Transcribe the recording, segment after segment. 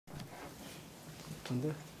on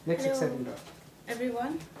the next Hello, exciting topic.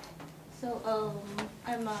 everyone. So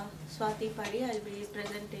I'm Swati Padi. I'll be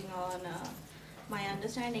presenting on my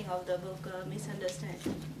understanding of the book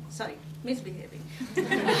Misbehaving.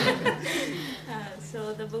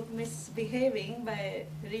 So the book Misbehaving by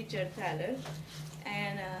Richard Thaler.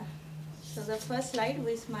 And so the first slide,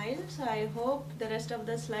 we smile. So I hope the rest of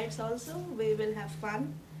the slides also, we will have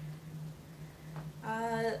fun.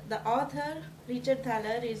 The author, Richard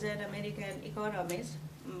Thaler, is an American economist.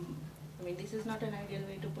 I mean, this is not an ideal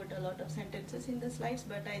way to put a lot of sentences in the slides,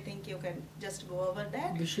 but I think you can just go over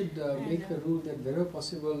that. We should make a rule that wherever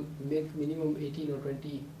possible, make minimum 18 or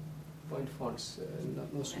 20 point fonts,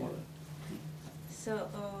 no smaller. So,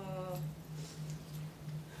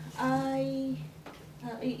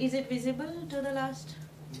 is it visible to the last?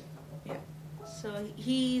 Yeah. So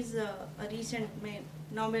he is a recent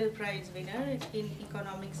Nobel Prize winner in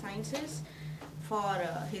economic sciences for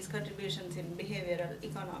his contributions in behavioral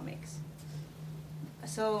economics.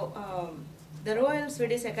 So the Royal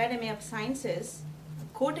Swedish Academy of Sciences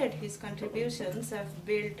quoted his contributions have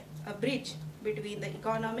built a bridge between the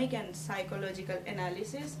economic and psychological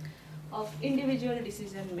analysis of individual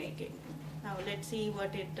decision making. Now let's see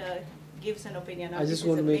what it gives an opinion on. I just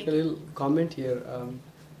want to make a little comment here.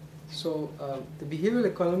 The behavioral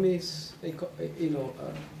economics,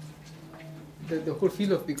 the whole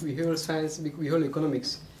field of behavioral science, behavioral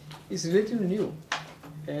economics, is relatively new,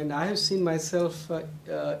 and I have seen myself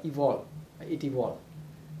evolve.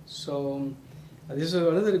 So this is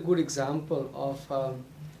another good example of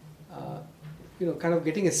kind of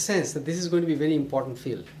getting a sense that this is going to be a very important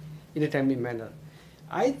field in a timely manner.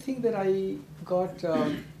 I think that I got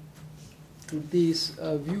this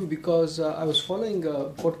view because I was following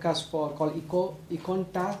a podcast called Econ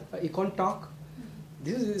Talk.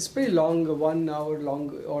 This is pretty long, 1 hour long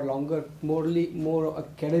or longer, more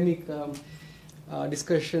academic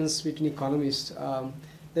discussions between economists.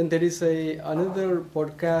 Then there is another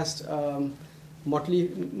podcast,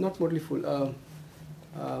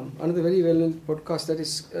 another very well-known podcast that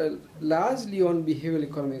is largely on behavioral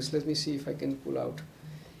economics. Let me see if I can pull out.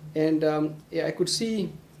 And I could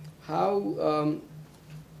see how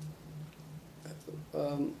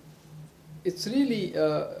it's really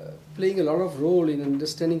playing a lot of role in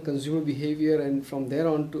understanding consumer behavior, and from there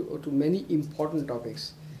on to many important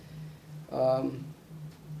topics.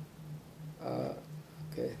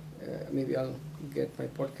 Maybe I'll get my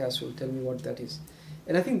podcast will tell me what that is.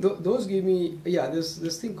 And I think those give me,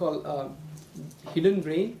 this thing called Hidden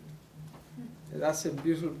Brain. That's a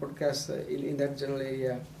beautiful podcast in that general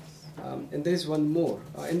area. And there is one more,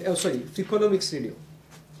 Economics Radio.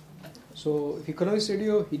 So Economics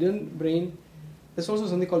Radio, Hidden Brain. There's also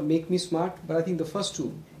something called Make Me Smart, but I think the first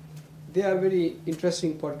two, they are very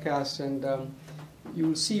interesting podcasts, and you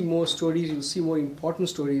will see more stories, you will see more important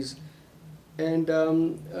stories. And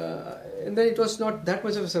then it was not that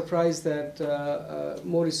much of a surprise that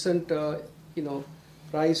more recent,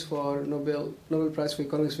 prize for Nobel Prize for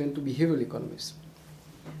Economics went to behavioral economists.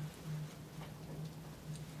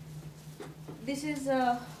 This is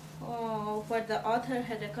what the author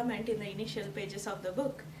had recommended in the initial pages of the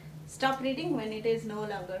book. Stop reading when it is no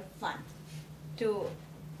longer fun. To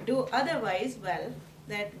do otherwise, well,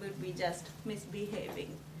 that would be just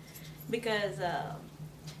misbehaving. Because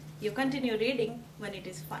you continue reading when it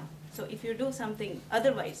is fun. So if you do something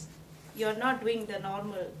otherwise, you're not doing the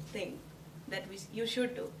normal thing that you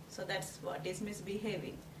should do. So that's what is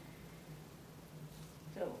misbehaving.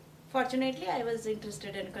 So fortunately, I was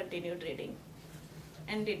interested and continued reading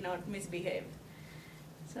and did not misbehave.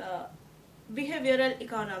 So behavioral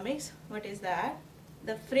economics, what is that?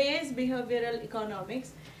 The phrase behavioral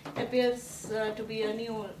economics appears to be a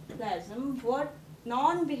neologism. What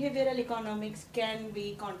non-behavioral economics can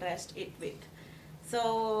we contrast it with?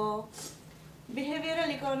 So behavioral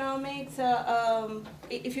economics,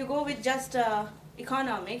 if you go with just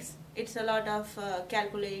economics, it's a lot of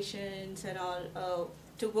calculations and all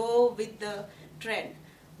to go with the trend.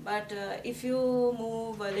 But if you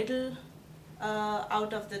move a little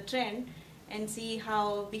out of the trend and see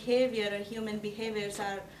how behavior or human behaviors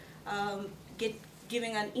are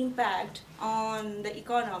giving an impact on the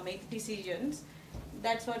economic decisions,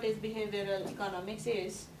 that's what is behavioral economics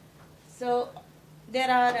is. So there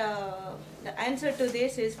are, the answer to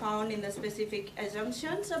this is found in the specific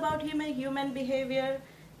assumptions about human behavior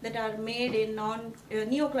that are made in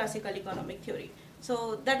neoclassical economic theory.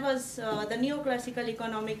 So that was the neoclassical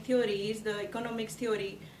economic theory is the economics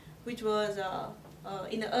theory which was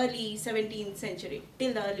in the early 17th century,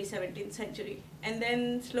 till the early 17th century. And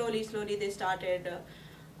then slowly they started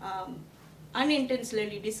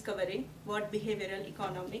unintentionally discovering what behavioral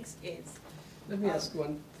economics is. Let me ask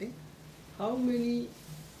one thing. How many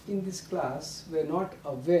in this class were not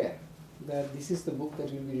aware that this is the book that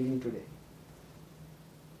we'll be reading today?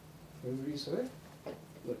 Everybody is aware?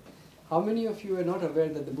 Good. How many of you are not aware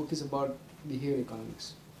that the book is about behavioral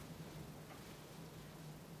economics?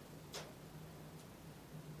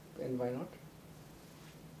 And why not?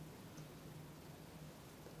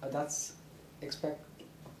 That's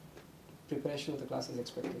preparation of the class is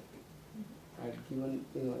expected. I'd given,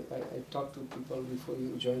 I talked to people before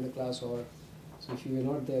you join the class, or so if you were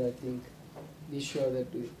not there, I think be sure that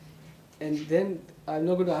and then I'm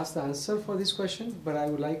not going to ask the answer for this question, but I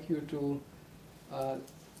would like you to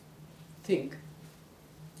think,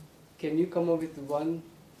 can you come up with one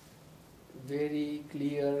very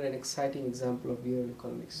clear and exciting example of behavioral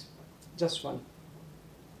economics? Just one.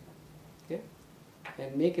 Okay?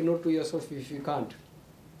 And make a note to yourself if you can't.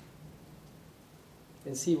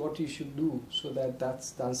 And see what you should do so that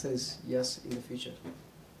the answer is yes in the future.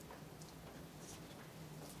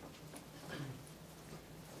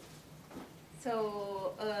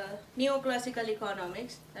 So, neoclassical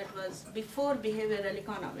economics, that was before behavioral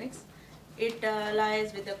economics, it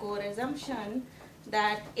lies with the core assumption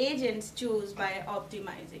that agents choose by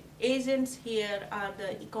optimizing. Agents here are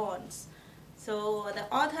the econs. So,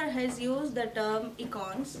 the author has used the term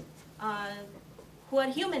econs, who are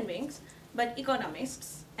human beings, but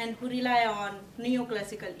economists, and who rely on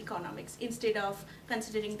neoclassical economics instead of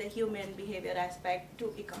considering the human behavior aspect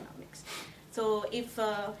to economics. So if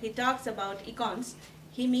he talks about econs,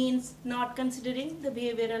 he means not considering the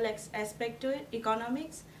behavioral aspect to it,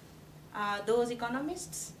 economics, those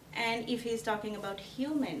economists, and if he's talking about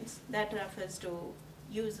humans, that refers to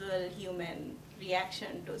usual human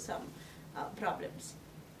reaction to some problems.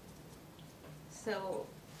 So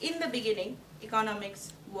in the beginning,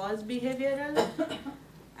 economics was behavioral,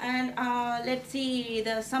 and let's see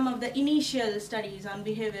some of the initial studies on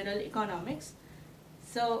behavioral economics.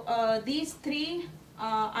 So these three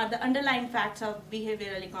are the underlying facts of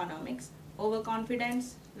behavioral economics: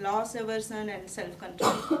 overconfidence, loss aversion, and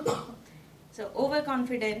self-control. So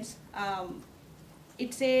overconfidence,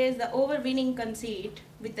 it says the overweening conceit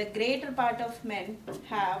which the greater part of men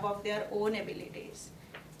have of their own abilities.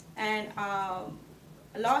 And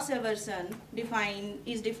loss aversion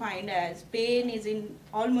is defined as pain is in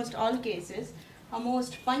almost all cases a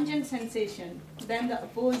most pungent sensation than the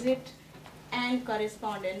opposite, and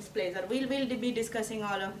correspondence pleasure. We'll be discussing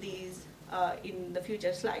all of these in the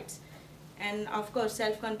future slides. And of course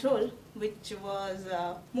self-control, which was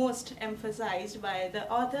most emphasized by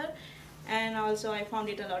the author, and also I found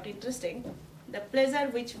it a lot interesting. The pleasure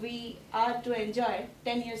which we are to enjoy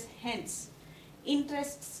 10 years hence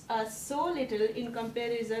interests us so little in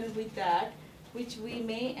comparison with that which we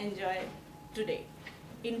may enjoy today,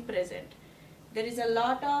 in present. There is a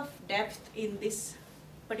lot of depth in this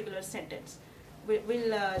particular sentence.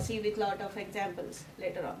 We'll see with lot of examples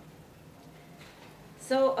later on.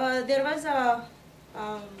 So there was a,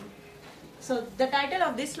 so the title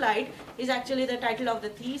of this slide is actually the title of the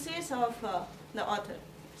thesis of the author.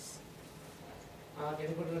 Can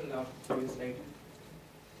you put it in the previous slide?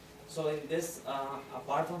 So in this,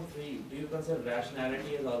 apart from three, do you consider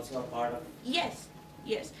rationality as also a part of? Yes,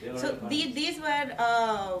 yes. So these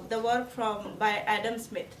were the work by Adam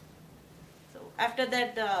Smith. So after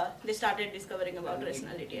that, they started discovering about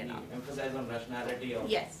rationality and all. Emphasize on rationality of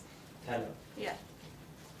yes. Thaler. Yeah.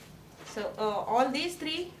 So all these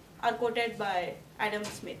three are quoted by Adam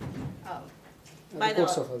Smith. By the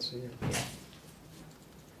author also, yeah.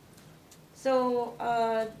 So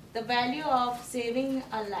the value of saving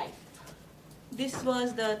a life. This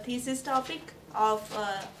was the thesis topic of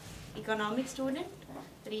economics student,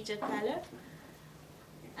 Richard Thaler.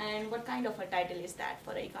 And what kind of a title is that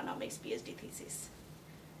for an economics PhD thesis?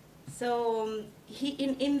 So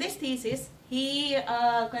in this thesis, he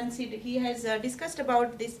has discussed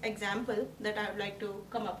about this example that I would like to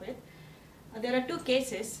come up with. There are two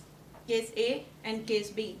cases, case A and case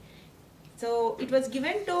B. So it was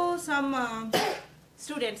given to some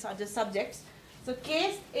students or the subjects. So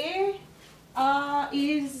case A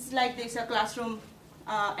is like this, a classroom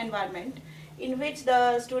environment in which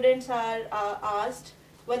the students are asked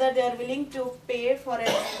whether they are willing to pay for an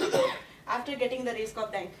antidote after getting the risk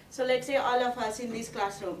of dying. So let's say all of us in this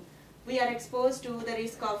classroom, we are exposed to the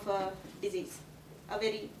risk of disease, a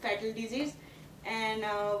very fatal disease, and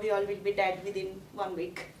we all will be dead within 1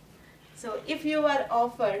 week. So if you are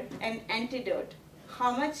offered an antidote,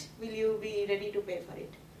 how much will you be ready to pay for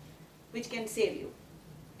it, which can save you?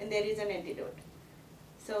 And there is an antidote.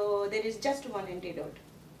 So there is just one antidote.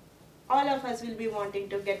 All of us will be wanting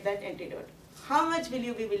to get that antidote. How much will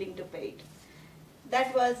you be willing to pay it?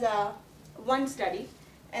 That was one study,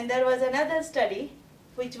 and there was another study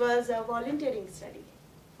which was a volunteering study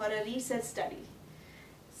for a research study.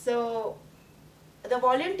 So the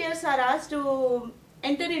volunteers are asked to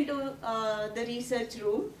enter into the research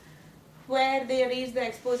room where there is the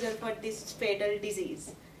exposure for this fatal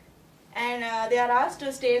disease, and they are asked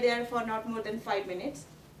to stay there for not more than 5 minutes,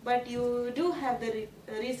 but you do have the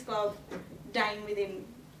risk of dying within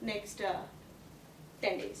next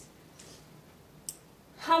 10 days.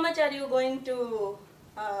 How much are you going to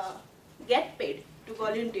get paid to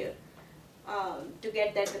volunteer to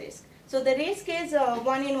get that risk? So the risk is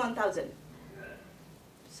 1 in 1,000.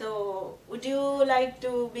 So would you like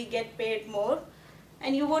to get paid more?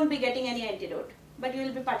 And you won't be getting any antidote, but you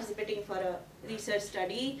will be participating for a research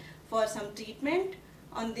study for some treatment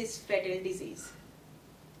on this fatal disease.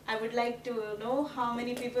 I would like to know how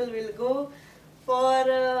many people will go for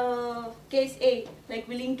case A, like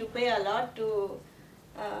willing to pay a lot to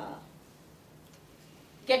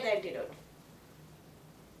get the antidote.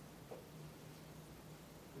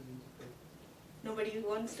 Nobody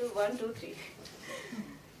wants to? 1, 2, 3.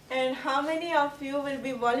 And how many of you will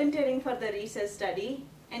be volunteering for the research study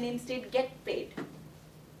and instead get paid?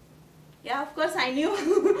 Yeah, of course I knew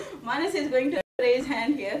Manas is going to raise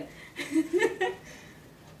hand here.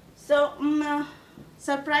 So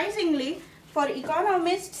surprisingly, for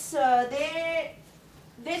economists, they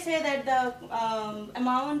say that the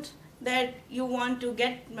amount that you want to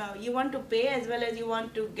get, you want to pay as well as you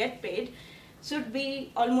want to get paid should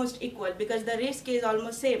be almost equal, because the risk is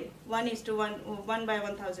almost same, 1 by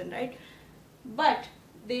 1,000, right? But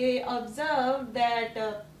they observed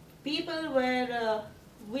that people were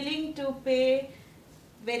willing to pay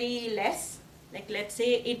very less, like let's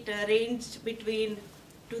say it ranged between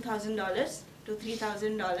 $2,000 to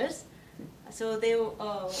 $3,000. So they,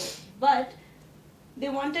 but they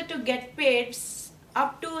wanted to get paid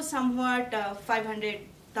up to somewhat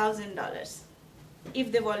 $500,000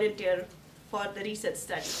 if they volunteer for the research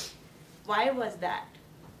study. Why was that?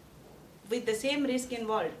 With the same risk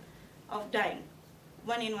involved of dying,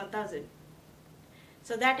 1 in 1,000.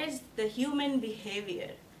 So that is the human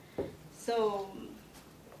behavior. So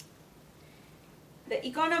the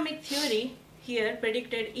economic theory here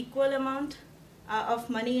predicted equal amount of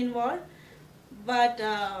money involved, but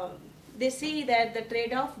they see that the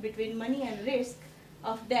trade-off between money and risk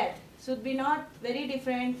of death should be not very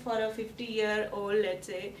different for a 50-year-old, let's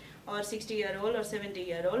say, or 60-year-old or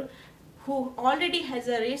 70-year-old who already has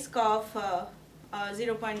a risk of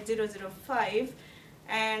 0.005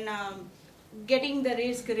 and getting the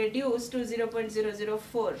risk reduced to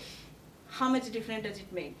 0.004. How much difference does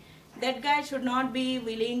it make? That guy should not be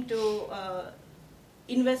willing to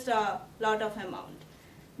invest a lot of amount,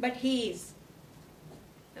 but he is.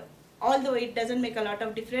 Although it doesn't make a lot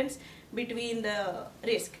of difference between the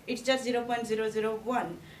risk, it's just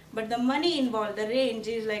 0.001, but the money involved, the range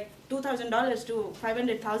is like $2,000 to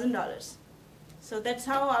 $500,000. So that's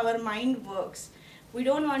how our mind works. We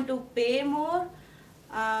don't want to pay more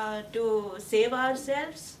to save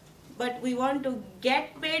ourselves, but we want to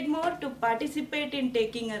get paid more to participate in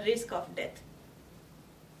taking a risk of death.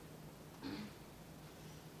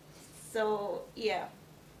 So yeah,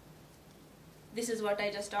 this is what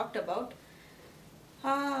I just talked about.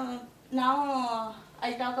 Now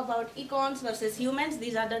I'll talk about econs versus humans.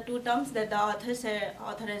 These are the two terms that the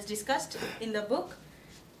author has discussed in the book.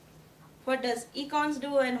 What does econs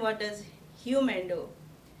do and what does human do?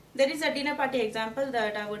 There is a dinner party example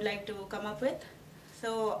that I would like to come up with.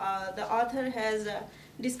 So the author has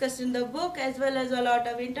discussed in the book, as well as a lot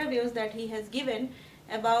of interviews that he has given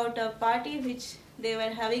about a party which they were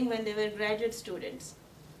having when they were graduate students.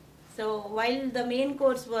 So while the main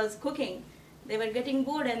course was cooking, they were getting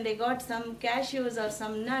bored and they got some cashews or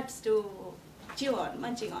some nuts to chew on,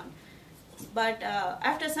 munching on. But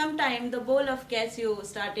after some time, the bowl of cashew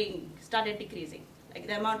started decreasing, like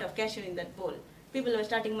the amount of cashew in that bowl. People were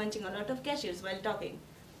starting munching a lot of cashews while talking.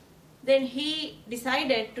 Then he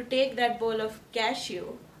decided to take that bowl of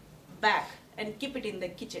cashew back and keep it in the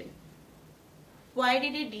kitchen. Why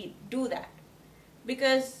did he do that?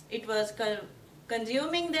 Because it was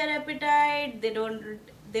consuming their appetite.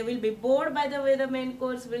 They will be bored by the way the main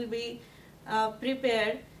course will be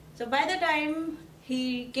prepared. So by the time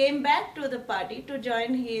he came back to the party to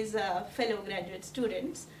join his fellow graduate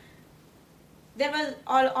students, there was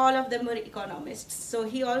all of them were economists. So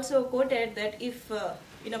he also quoted that if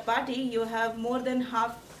in a party you have more than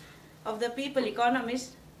half of the people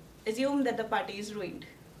economists, assume that the party is ruined.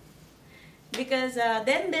 Because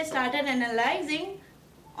then they started analyzing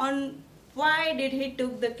on why did he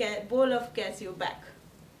took the bowl of cashew back.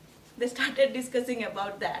 They started discussing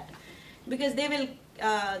about that, because they will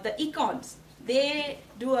the econs, they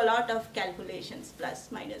do a lot of calculations,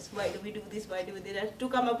 plus, minus, why do we do this, why do we do that, to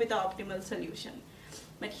come up with the optimal solution.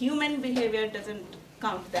 But human behavior doesn't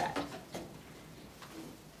count that.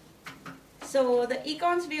 So the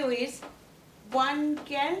econs view is one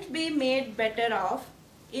can't be made better off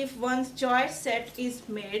if one's choice set is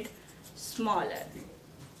made smaller.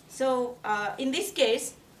 So in this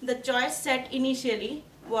case, the choice set initially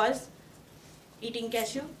was eating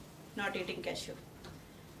cashew, not eating cashew.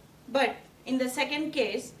 But in the second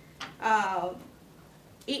case,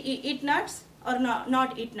 eat nuts or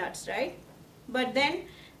not eat nuts, right? But then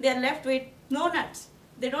they are left with no nuts.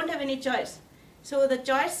 They don't have any choice. So the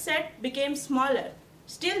choice set became smaller.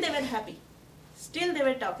 Still they were happy. Still they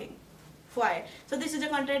were talking. Why? So this is a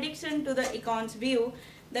contradiction to the econs view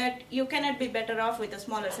that you cannot be better off with a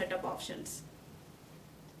smaller set of options.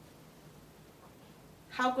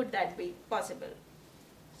 How could that be possible?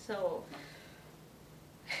 So,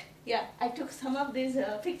 yeah, I took some of these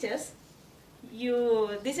pictures.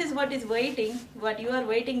 This is what is waiting, what you are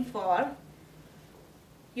waiting for.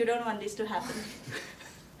 You don't want this to happen.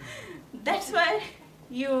 That's why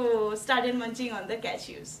you started munching on the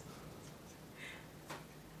cashews.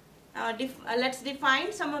 Let's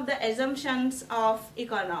define some of the assumptions of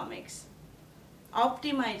economics.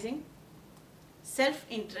 Optimizing,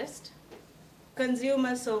 self-interest,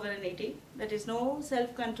 consumer sovereignty, that is no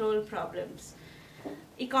self-control problems.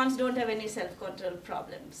 Econs don't have any self-control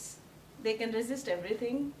problems. They can resist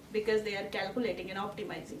everything because they are calculating and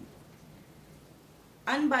optimizing.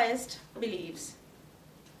 Unbiased beliefs.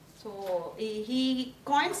 So he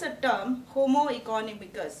coins a term, homo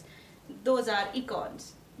economicus. Those are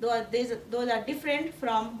econs. Those are different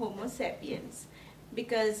from homo sapiens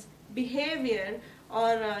because behavior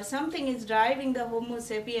or something is driving the homo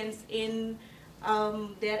sapiens in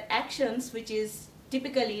their actions which is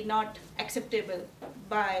typically not acceptable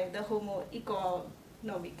by the homo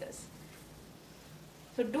economicus.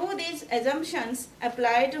 So do these assumptions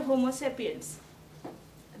apply to homo sapiens?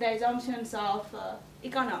 The assumptions of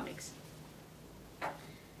economics.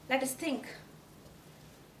 Let us think.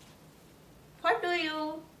 What do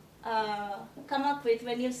you come up with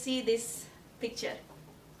when you see this picture?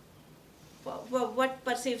 What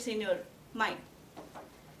perceives in your mind?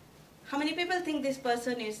 How many people think this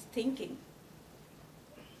person is thinking?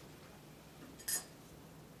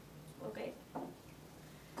 Okay.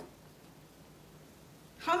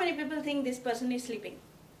 How many people think this person is sleeping?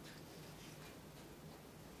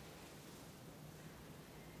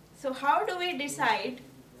 So how do we decide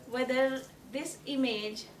whether this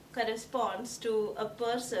image corresponds to a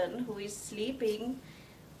person who is sleeping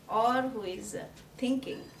or who is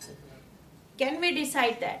thinking? Can we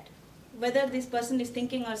decide that, whether this person is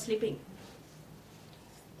thinking or sleeping?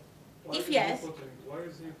 If yes. Why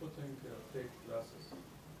is he putting fake glasses?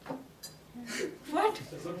 What?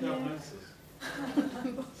 He doesn't have lenses.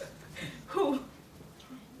 Who?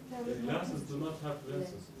 The glasses do not have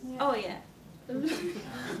lenses. Oh yeah.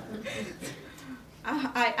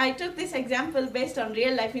 I took this example based on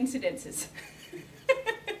real life incidences.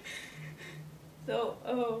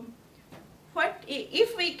 So, what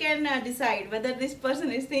if we can decide whether this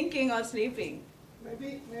person is thinking or sleeping?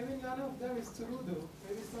 Maybe none of them is true though.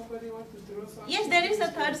 Maybe somebody wants to throw something. Yes, there is a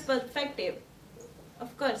third perspective,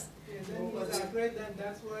 of course. Yeah, then he's afraid that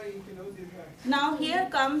that's why he closed his eyes. Now here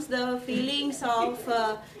comes the feelings of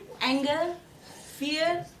anger,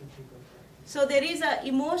 fear. So there is an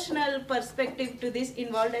emotional perspective to this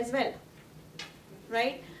involved as well,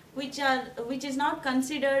 right? Which is not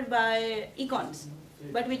considered by econs,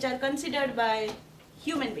 but which are considered by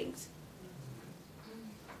human beings.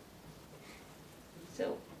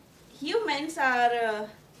 So humans are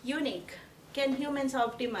unique. Can humans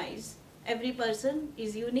optimize? Every person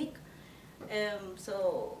is unique.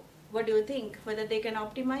 So what do you think? Whether they can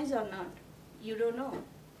optimize or not? You don't know,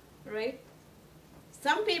 right?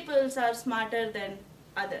 Some people are smarter than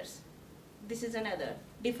others. This is another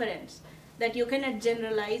difference, that you cannot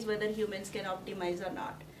generalize whether humans can optimize or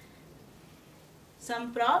not.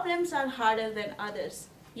 Some problems are harder than others.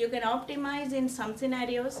 You can optimize in some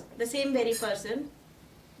scenarios, the same very person,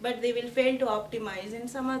 but they will fail to optimize in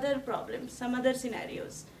some other problems, some other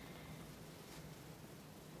scenarios.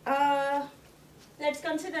 Let's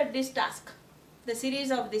consider this task, the series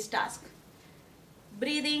of this task.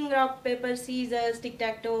 Breathing, rock, paper, scissors,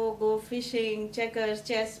 tic-tac-toe, go fishing, checkers,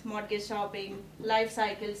 chess, mortgage shopping, life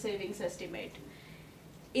cycle, savings estimate.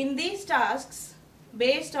 In these tasks,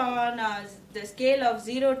 based on the scale of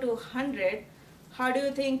 0 to 100, how do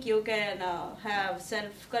you think you can have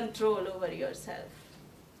self-control over yourself?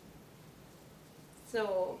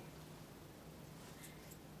 So,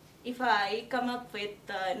 if I come up with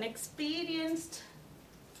an experienced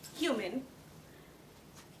human,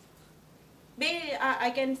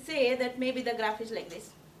 I can say that maybe the graph is like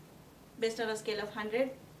this, based on a scale of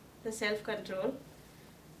 100, the self-control.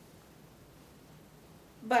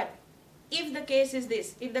 But if the case is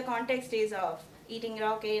this, if the context is of eating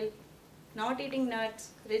raw kale, not eating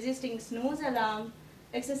nuts, resisting snooze alarm,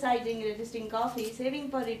 exercising, resisting coffee,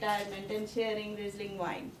 saving for retirement, and sharing Riesling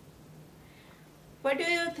wine, what do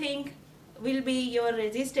you think will be your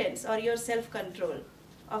resistance or your self-control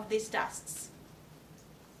of these tasks?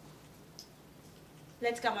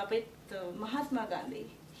 Let's come up with Mahatma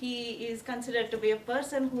Gandhi. He is considered to be a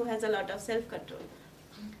person who has a lot of self-control.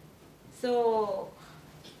 So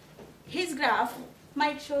his graph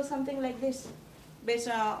might show something like this, based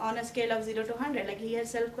on a scale of 0 to 100, like he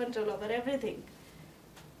has self-control over everything.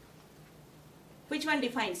 Which one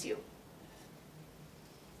defines you?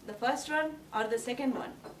 The first one or the second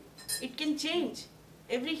one? It can change.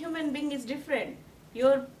 Every human being is different.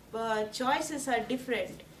 Your choices are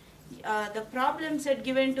different. The problem set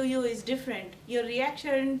given to you is different. Your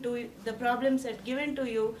reaction to the problem set given to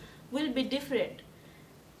you will be different.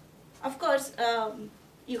 Of course,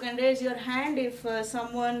 you can raise your hand if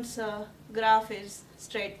someone's graph is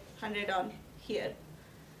straight 100 on here.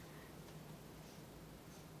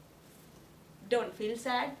 Don't feel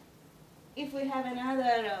sad. If we have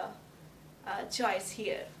another choice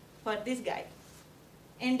here for this guy,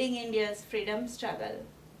 ending India's freedom struggle,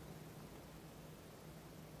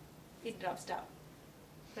 it drops down,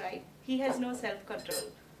 right? He has no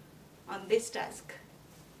self-control on this task.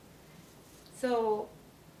 So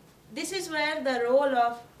this is where the role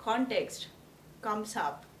of context comes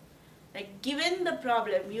up. Like, given the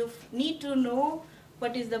problem, you need to know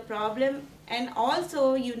what is the problem, and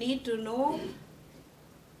also you need to know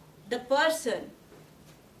the person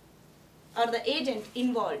or the agent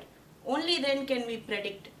involved. Only then can we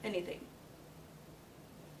predict anything.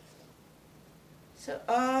 So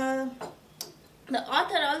the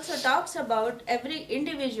author also talks about every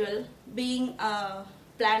individual being a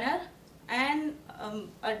planner and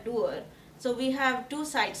a doer. So we have two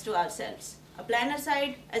sides to ourselves, a planner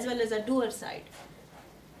side as well as a doer side.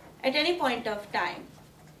 At any point of time,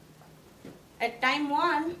 at time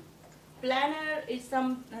one, planner is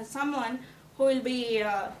someone who will be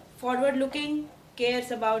forward-looking,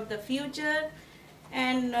 cares about the future,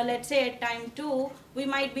 and let's say at time two, we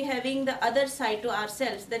might be having the other side to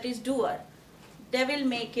ourselves, that is doer. Devil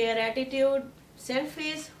may care attitude,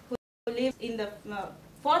 selfish, who lives in the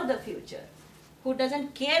for the future, who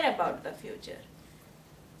doesn't care about the future.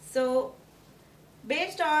 So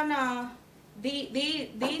based on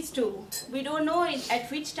these two, we don't know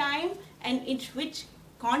at which time and in which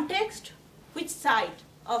context, which side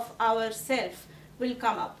of ourself will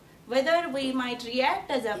come up. Whether we might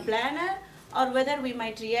react as a planner or whether we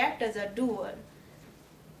might react as a doer.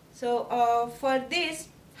 So for this,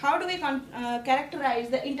 how do we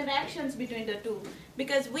characterize the interactions between the two?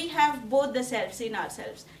 Because we have both the selves in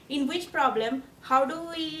ourselves. In which problem, how do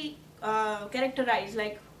we characterize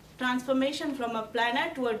like transformation from a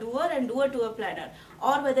planner to a doer and doer to a planner?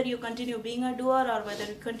 Or whether you continue being a doer or whether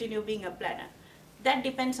you continue being a planner. That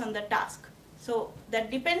depends on the task. So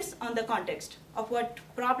that depends on the context of what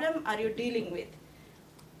problem are you dealing with.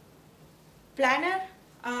 Planner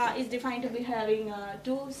is defined to be having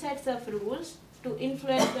two sets of rules to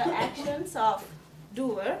influence the actions of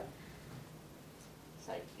doer.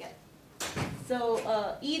 So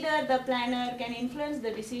either the planner can influence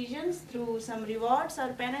the decisions through some rewards or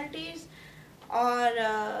penalties, or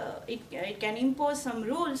it can impose some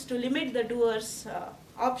rules to limit the doer's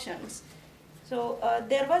options. So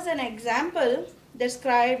there was an example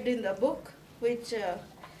described in the book which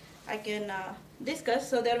I can discuss.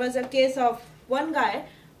 So there was a case of one guy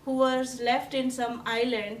who was left in some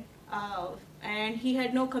island and he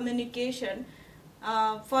had no communication.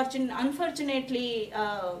 Unfortunately,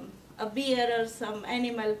 a bear or some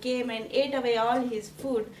animal came and ate away all his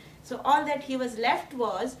food. So all that he was left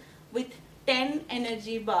was with 10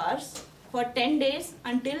 energy bars for 10 days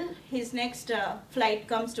until his next flight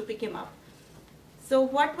comes to pick him up. So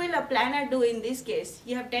what will a planner do in this case?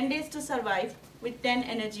 You have 10 days to survive with 10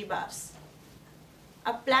 energy bars.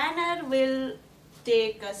 A planner will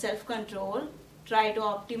take self-control, try to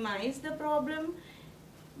optimize the problem,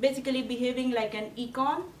 basically behaving like an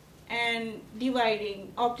econ and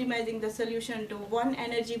optimizing the solution to 1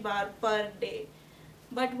 energy bar per day.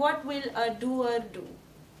 But what will a doer do?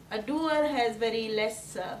 A doer has very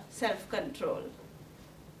less self-control.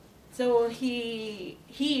 So he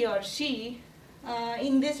or she,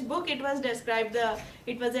 in this book it was described,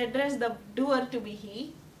 it was addressed the doer to be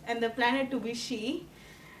he and the planner to be she.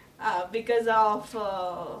 because of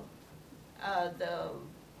the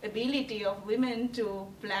ability of women to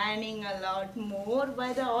planning a lot more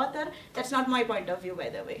by the author. That's not my point of view, by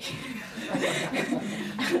the way.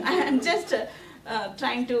 I am just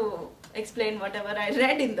trying to explain whatever I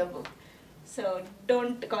read in the book. So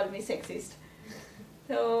don't call me sexist.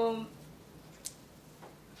 So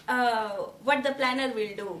what the planner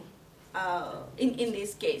will do in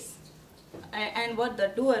this case, and what the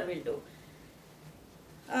doer will do.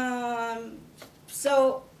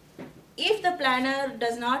 So if the planner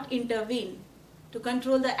does not intervene to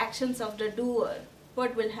control the actions of the doer,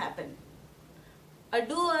 what will happen? A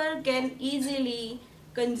doer can easily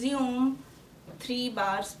consume 3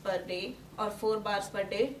 bars per day or 4 bars per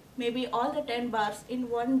day, maybe all the 10 bars in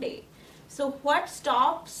one day. So what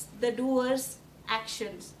stops the doer's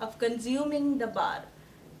actions of consuming the bar?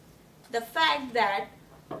 The fact that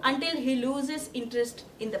until he loses interest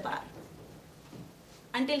in the bar,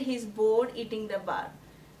 until he's bored eating the bar.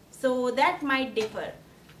 So that might differ.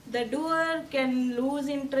 The doer can lose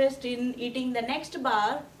interest in eating the next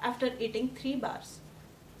bar after eating 3 bars.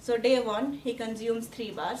 So day 1, he consumes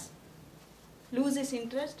 3 bars, loses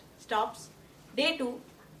interest, stops. Day 2,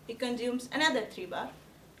 he consumes another 3 bar,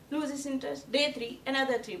 loses interest. Day 3,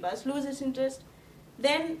 another 3 bars, loses interest.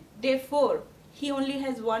 Then day 4, he only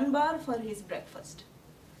has 1 bar for his breakfast.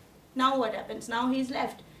 Now what happens? Now he's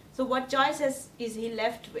left. So what choices is he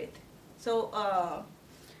left with? So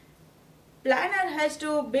planner has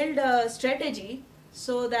to build a strategy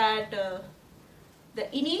so that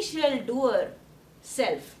the initial doer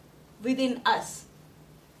self within us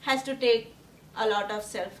has to take a lot of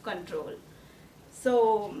self-control.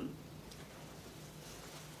 So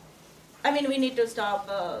I mean, we need to stop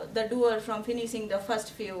the doer from finishing the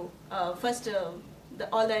first few, all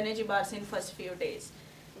the energy bars in first few days.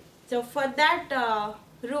 So for that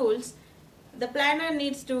rules, the planner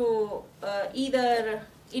needs to either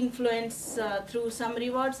influence through some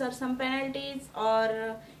rewards or some penalties,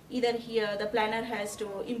 or either here the planner has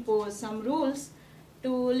to impose some rules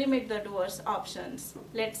to limit the doer's options.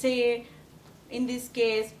 Let's say in this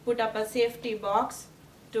case, put up a safety box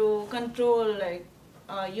to control, like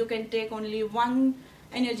you can take only 1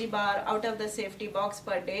 energy bar out of the safety box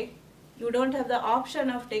per day. You don't have the option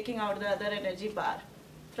of taking out the other energy bar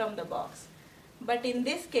from the box. But in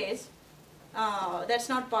this case, that's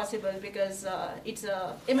not possible because it's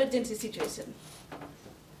an emergency situation,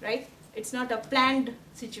 right? It's not a planned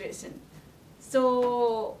situation.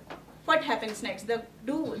 So what happens next? The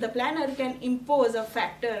planner can impose a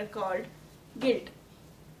factor called guilt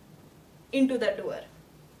into the doer.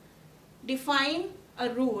 Define a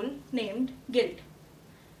rule named guilt.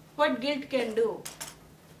 What guilt can do?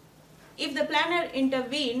 If the planner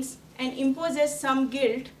intervenes and imposes some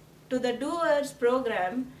guilt to the doer's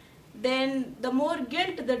program, then the more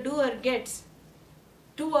guilt the doer gets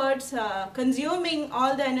towards consuming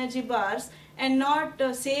all the energy bars and not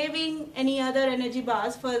saving any other energy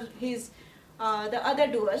bars for his the other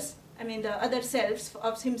doers, I mean the other selves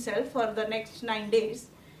of himself for the next 9 days.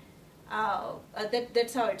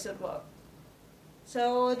 That's how it should work.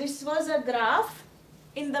 So this was a graph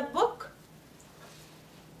in the book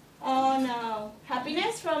on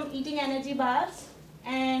happiness from eating energy bars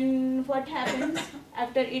and what happens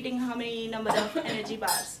after eating how many number of energy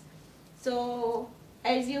bars. So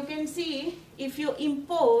as you can see, if you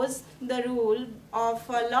impose the rule of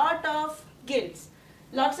a lot of guilt,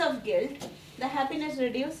 lots of guilt, the happiness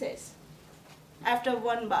reduces after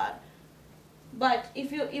 1 bar. But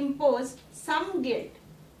if you impose some guilt,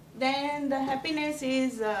 then the happiness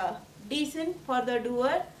is decent for the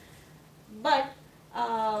doer, but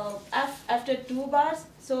after 2 bars,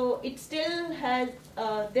 so it still has,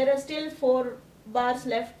 there are still 4 bars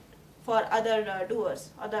left for other doers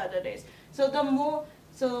or the other days. So the more,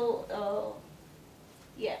 so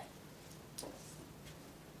yeah.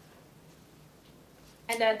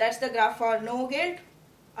 And that's the graph for no guilt,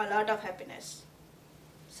 a lot of happiness,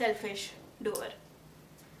 selfish doer.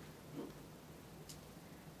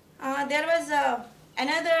 There was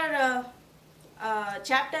another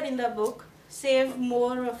chapter in the book, Save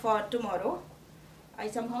More for Tomorrow. I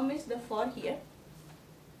somehow missed the for here.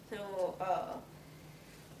 So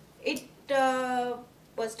it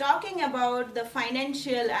was talking about the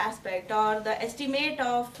financial aspect or the estimate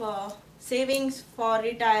of savings for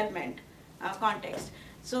retirement context.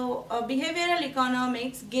 So behavioral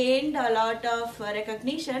economics gained a lot of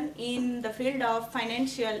recognition in the field of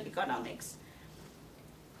financial economics.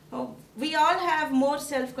 We all have more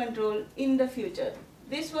self-control in the future.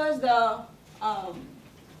 This was the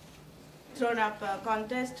thrown up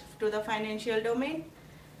contest to the financial domain.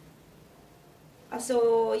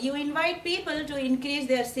 So you invite people to increase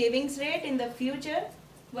their savings rate in the future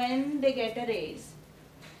when they get a raise.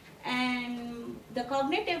 And the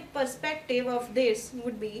cognitive perspective of this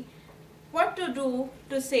would be what to do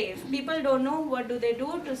to save. People don't know what do they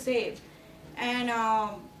do to save, and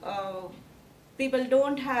people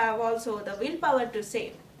don't have also the willpower to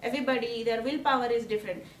save. Everybody, their willpower is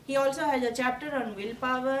different. He also has a chapter on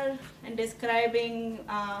willpower and describing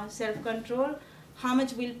self-control, how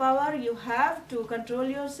much willpower you have to control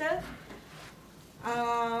yourself.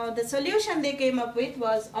 The solution they came up with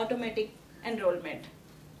was automatic enrollment.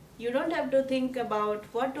 You don't have to think about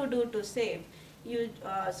what to do to save.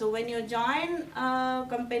 So when you join a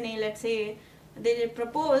company, let's say, they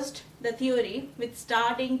proposed the theory with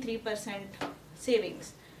starting 3%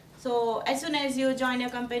 savings. So as soon as you join a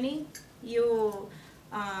company, you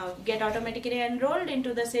get automatically enrolled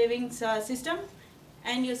into the savings system,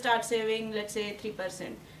 and you start saving, let's say,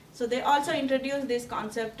 3%. So they also introduced this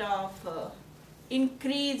concept of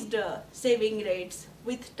increased saving rates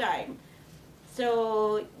with time.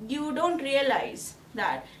 So you don't realize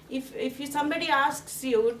that if somebody asks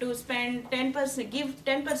you to spend 10%, give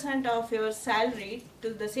 10% of your salary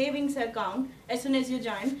to the savings account as soon as you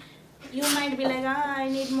join, you might be like, I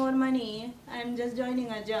need more money, I'm just joining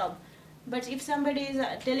a job. But if somebody is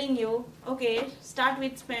telling you, okay, start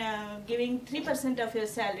with giving 3% of your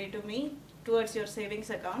salary to me towards your savings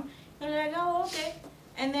account, you're like, oh, okay.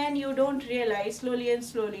 And then you don't realize, slowly and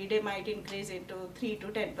slowly, they might increase it to 3 to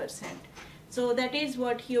 10%. So that is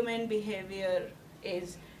what human behavior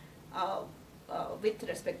is with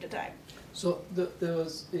respect to time. So there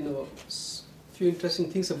was, few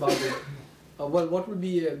interesting things about it. Well, what would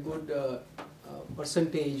be a good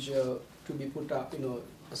percentage to be put up,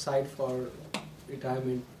 aside for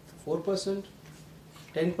retirement? 4%,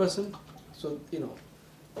 10%. So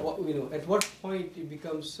at what point it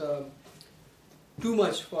becomes too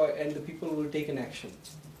much and the people will take an action.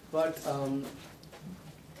 But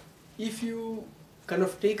if you kind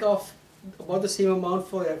of take off about the same amount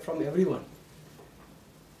from everyone,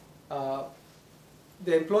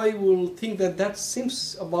 the employee will think that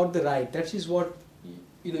seems about the right. That is what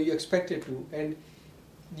you expected to, and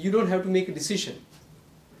you don't have to make a decision.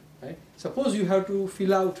 Right? Suppose you have to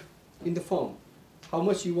fill out in the form how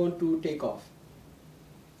much you want to take off.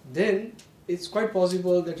 Then it's quite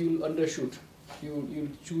possible that you'll undershoot. You'll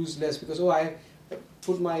choose less because I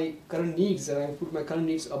put my current needs and I put my current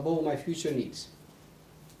needs above my future needs.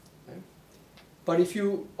 Right? But if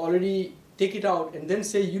you already take it out and then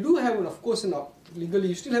say you do have, of course, legally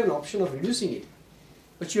you still have an option of reducing it,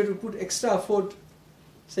 but you have to put extra effort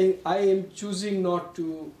saying I am choosing not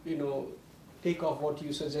to take off what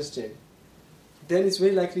you suggested, then it's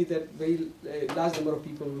very likely that very large number of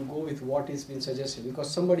people will go with what is being suggested because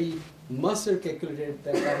somebody must have calculated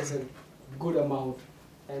that is a good amount,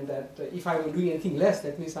 and that if I am doing anything less,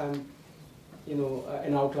 that means I'm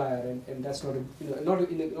an outlier, and that's not not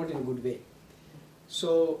in a good way.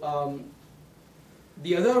 So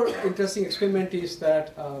the other interesting experiment is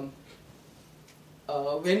that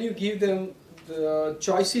when you give them the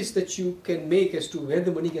choices that you can make as to where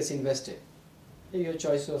the money gets invested, you have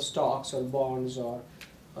choice of stocks or bonds or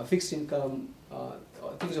fixed income, or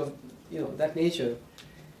things of that nature.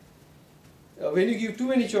 When you give too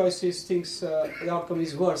many choices, the outcome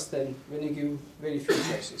is worse than when you give very few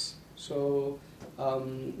choices. So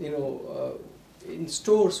in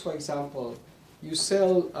stores, for example, you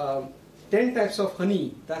sell 10 types of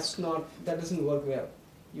honey. That doesn't work well.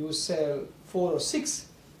 You sell 4 or 6,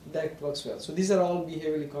 that works well. So these are all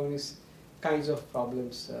behavioral economics kinds of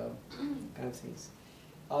problems, kind of things.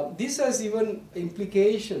 This has even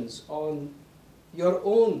implications on our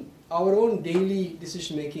own daily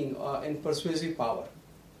decision making and persuasive power.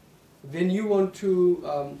 When you want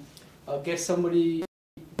to get somebody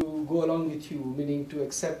to go along with you, meaning to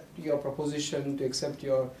accept your proposition, to accept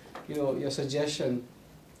your suggestion,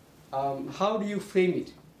 how do you frame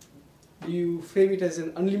it? Do you frame it as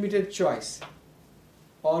an unlimited choice,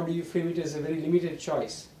 or do you frame it as a very limited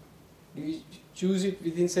choice? Do you choose it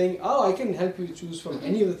within saying, I can help you choose from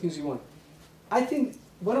any of the things you want? I think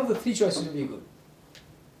one of the 3 choices will be good.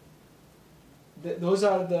 Those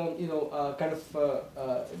are the kind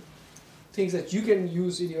of things that you can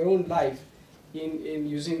use in your own life in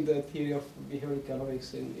using the theory of behavioral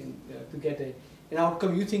economics to get an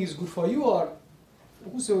outcome you think is good for you or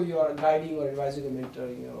whosoever you are guiding or advising or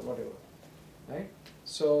mentoring or whatever. Right?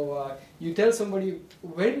 So you tell somebody,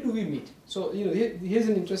 when do we meet? So here's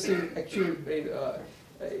an interesting actual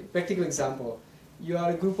practical example. You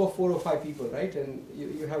are a group of 4 or 5 people, right? And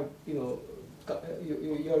you have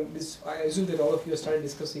I assume that all of you have started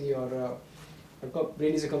discussing your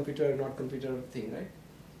Brain is a computer, not computer thing, right?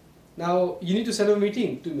 Now you need to set up a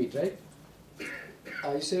meeting to meet, right?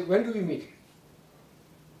 You say, when do we meet?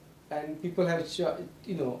 And people have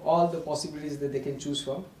all the possibilities that they can choose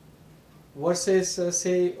from. Versus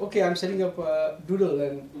say, okay, I'm setting up a doodle,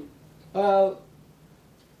 and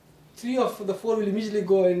 3 of the 4 will immediately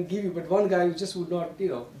go and give you, but one guy just would not,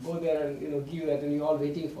 go there and give you that, and you're all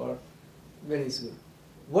waiting for when it's good.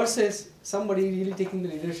 Versus somebody really taking the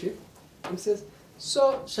leadership and says,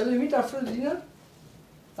 so shall we meet after dinner?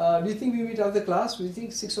 Do you think we meet after class? Do you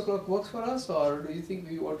think 6 o'clock works for us, or do you think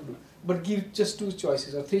we want to do? But give just 2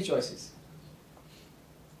 choices or 3 choices.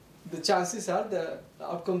 The chances are the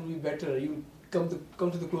outcome will be better. You come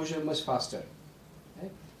to the closure much faster.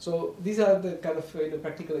 Right? So these are the kind of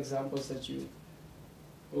practical examples that you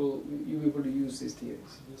will be able to use these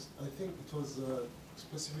theories. Yes, I think it was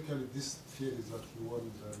specifically this theory that you won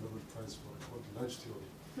the Nobel Prize for, called nudge theory,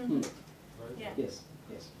 Mhm. right? Yeah. Yes.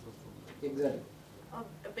 Exactly.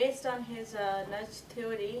 Based on his nudge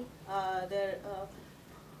theory, a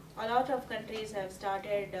lot of countries have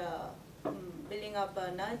started building up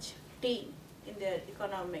a nudge team in their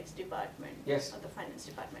economics department Yes. or the finance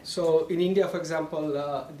department. So in India, for example,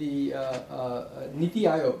 the Niti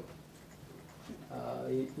Aayog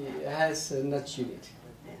it has a nudge unit.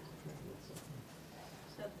 Yeah.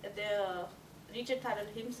 So Richard Thaler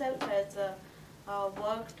himself has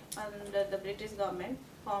worked under the British government,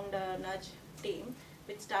 formed a nudge team,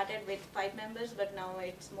 which started with 5 members, but now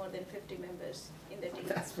it's more than 50 members in the team.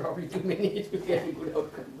 That's probably too many to get a good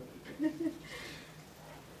outcome.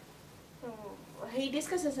 He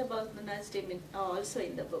discusses about the nudge team also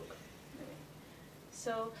in the book.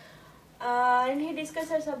 So, and he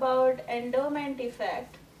discusses about endowment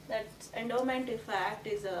effect. That endowment effect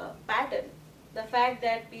is a pattern. The fact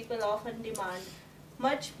that people often demand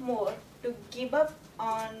much more to give up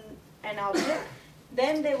on an object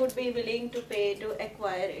than they would be willing to pay to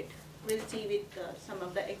acquire it. We'll see with some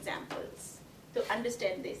of the examples to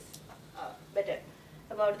understand this better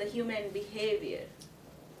about the human behavior.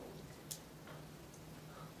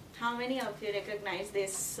 How many of you recognize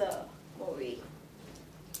this movie?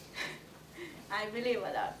 I believe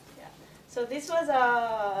a lot. Yeah. So this was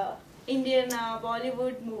a Indian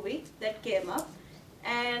Bollywood movie that came up,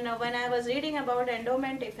 and when I was reading about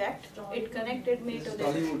endowment effect, it connected me to this.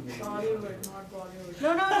 Hollywood. Hollywood, not Bollywood.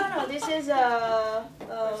 No. This is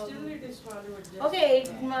Still it is Hollywood. Yes. okay.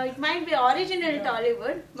 It might be original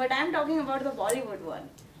Tollywood, but I'm talking about the Bollywood one,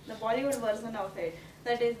 the Bollywood version of it.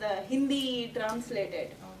 That is the Hindi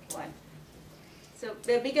translated one. So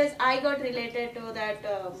because I got related to that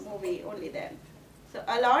movie only then. So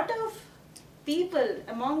a lot of people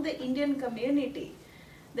among the Indian community,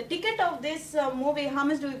 the ticket of this movie, how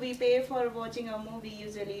much do we pay for watching a movie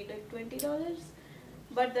usually? Like $20?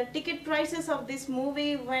 But the ticket prices of this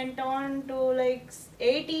movie went on to like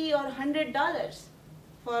 $80 or $100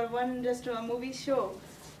 for just a movie show.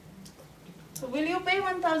 So will you pay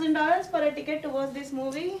 $1,000 for a ticket to watch this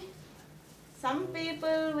movie? Some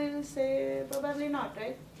people will say probably not,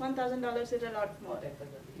 right? $1,000 is a lot more.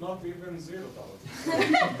 Not even $0.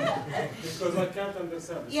 Because I can't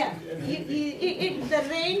understand. Yeah, the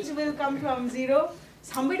range will come from 0.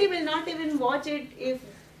 Somebody will not even watch it if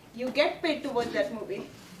you get paid to watch that movie.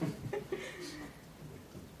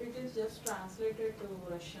 It is just translated to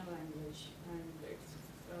Russian language, and it's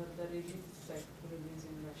the release is set to release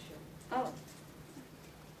in Russia. Oh.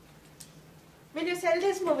 Will you sell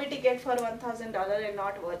this movie ticket for $1,000 and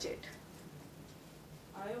not watch it?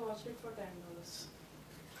 I watched it for $10.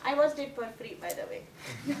 I watched it for free, by the way.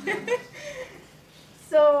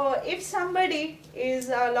 So if somebody is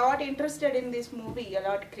a lot interested in this movie, a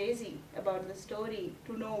lot crazy about the story,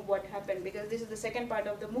 to know what happened, because this is the second part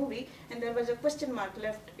of the movie, and there was a question mark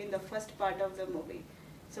left in the first part of the movie.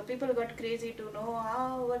 So people got crazy to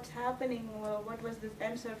know what's happening, what was the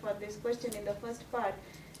answer for this question in the first part.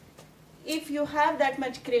 If you have that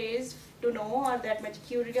much craze to know or that much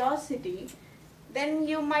curiosity, then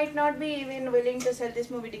you might not be even willing to sell this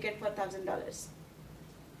movie ticket for $1,000.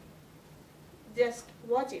 Just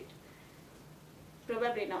watch it.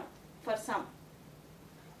 Probably not, for some.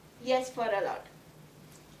 Yes, for a lot.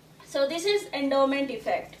 So this is endowment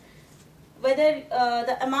effect. Whether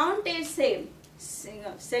the amount is same,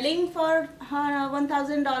 selling for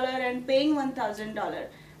 $1,000 and paying $1,000,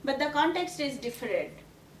 but the context is different.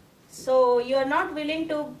 So you are not willing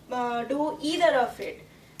to do either of it.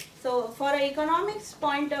 So for an economics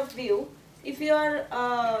point of view, if you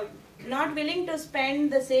are not willing to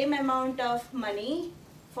spend the same amount of money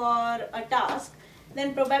for a task,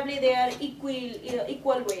 then probably they are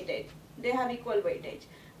equal weightage. They have equal weightage.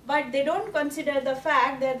 but they don't consider the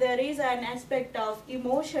fact that there is an aspect of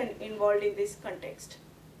emotion involved in this context.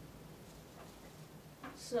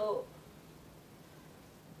 So,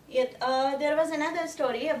 yet, there was another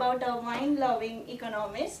story about a wine-loving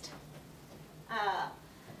economist.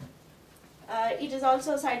 It is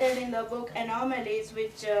also cited in the book Anomalies,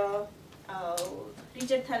 which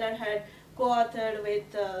Richard Thaler had co-authored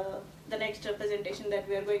with the next presentation that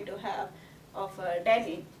we are going to have of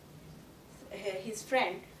Danny, his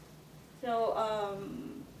friend. So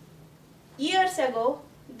years ago,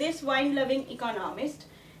 this wine-loving economist,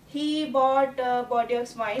 he bought Bordeaux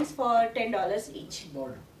wines for $10 each.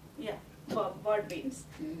 Board. Yeah, board wines.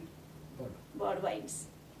 Board. Board wines.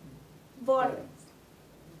 Board.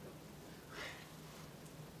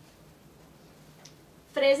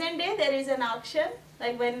 Present day, there is an auction,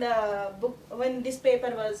 like when this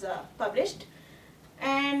paper was published,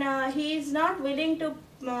 and he is not willing to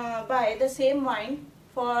buy the same wine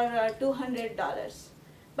for $200,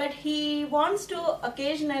 but he wants to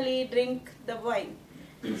occasionally drink the wine.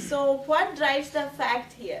 So what drives the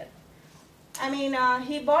fact here? I mean,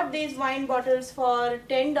 he bought these wine bottles for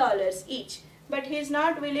 $10 each, but he is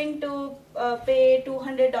not willing to pay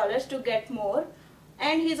 $200 to get more.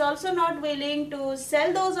 And he's also not willing to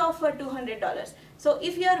sell those off for $200. So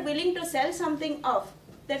if you are willing to sell something off,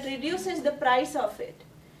 that reduces the price of it.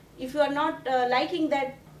 If you are not liking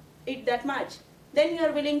it that much, then you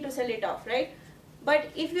are willing to sell it off, right? But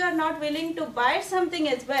if you are not willing to buy something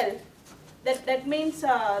as well, that means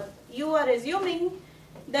you are assuming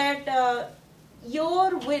that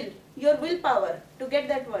your willpower to get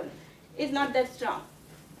that one is not that strong.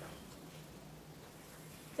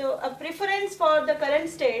 So a preference for the current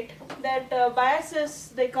state that biases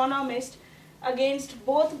the economist against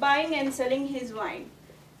both buying and selling his wine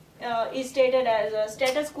is stated as a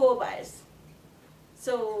status quo bias.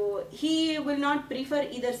 So he will not prefer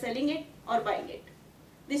either selling it or buying it.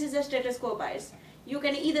 This is a status quo bias. You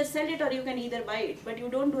can either sell it or you can either buy it, but you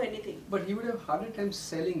don't do anything. But he would have harder time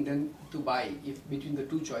selling than to buy if between the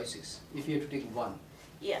two choices, if he had to take one.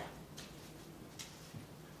 Yeah.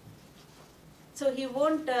 So he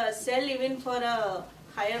won't sell even for a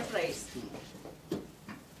higher price.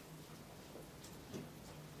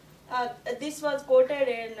 This was quoted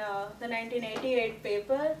in the 1988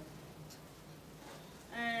 paper,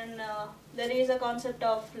 and there is a concept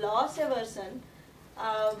of loss aversion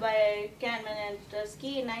by Kahneman and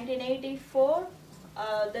Tversky in 1984.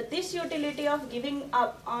 That this utility of giving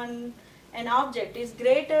up on an object is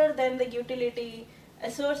greater than the utility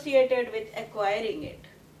associated with acquiring it.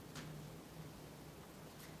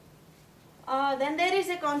 Then there is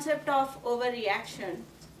a concept of overreaction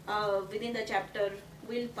within the chapter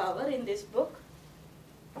willpower in this book.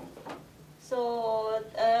 So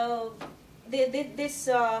this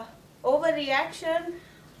overreaction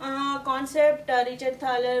concept Richard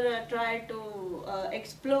Thaler tried to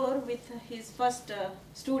explore with his first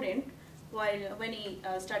student when he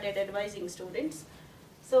started advising students.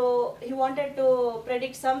 So he wanted to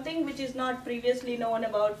predict something which is not previously known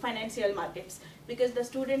about financial markets, because the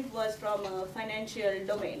student was from a financial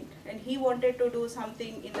domain and he wanted to do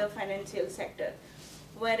something in the financial sector,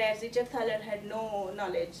 whereas Richard Thaler had no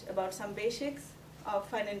knowledge about some basics of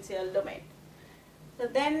financial domain. So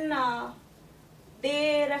then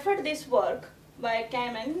they referred this work by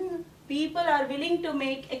Kahneman. People are willing to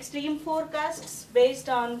make extreme forecasts based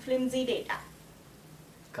on flimsy data.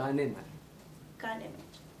 Kahneman.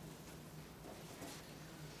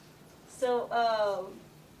 So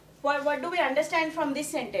what do we understand from this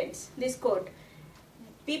sentence, this quote?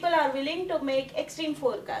 People are willing to make extreme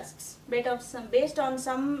forecasts based on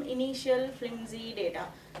some initial flimsy data.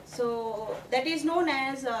 So that is known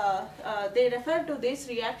as, they refer to this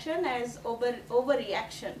reaction as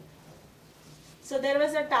overreaction. So there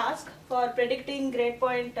was a task for predicting grade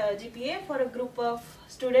point GPA for a group of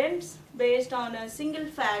students based on a single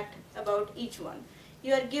fact about each one.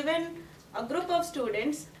 You are given a group of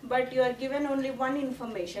students, but you are given only one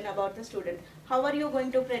information about the student. How are you going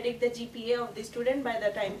to predict the GPA of the student by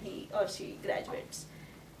the time he or she graduates?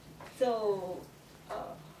 So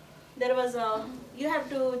there was you have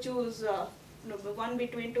to choose one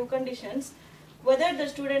between two conditions: whether the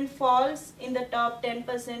student falls in the top 10%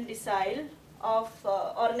 decile of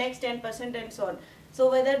or next 10% and so on. So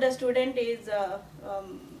whether the student is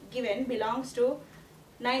belongs to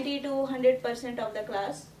 90 to 100% of the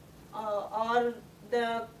class, or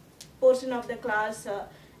the portion of the class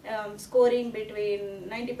scoring between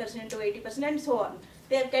 90% to 80% and so on.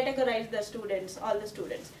 They have categorized the students, all the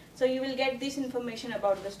students. So you will get this information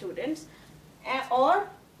about the students, or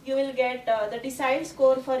you will get the decile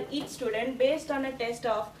score for each student based on a test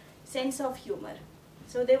of sense of humor.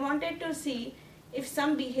 So they wanted to see if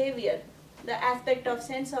some behavior, the aspect of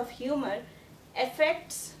sense of humor,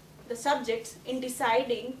 affects the subjects in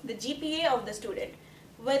deciding the GPA of the student,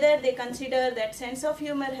 whether they consider that sense of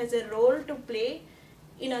humor has a role to play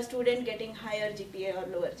in a student getting higher GPA or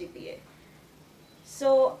lower GPA.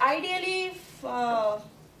 So ideally, from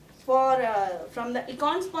the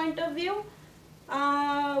econs point of view,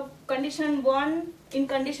 condition 1, in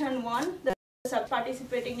condition 1, the sub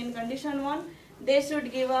participating in condition 1, they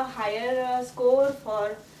should give a higher score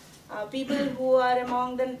for people who are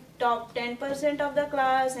among the top 10% of the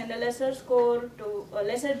class, and a lesser score to a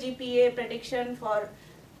lesser GPA prediction for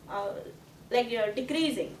like a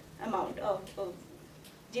decreasing amount of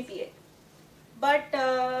GPA.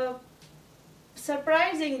 But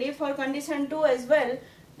surprisingly, for condition 2 as well,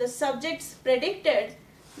 the subjects predicted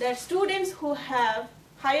that students who have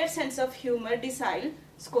higher sense of humor decile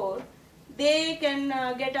score, they can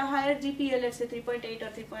get a higher GPA, let's say 3.8 or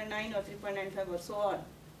 3.9 or 3.95 or so on.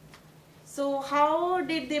 So how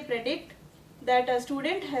did they predict that a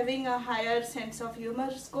student having a higher sense of humor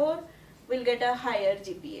score will get a higher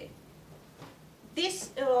GPA?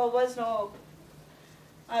 This was now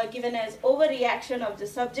given as overreaction of the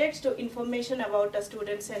subjects to information about a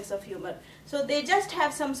student's sense of humor. So they just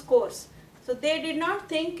have some scores. So they did not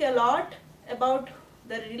think a lot about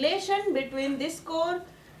the relation between this score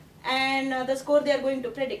and the score they are going to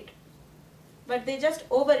predict. But they just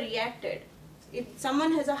overreacted. If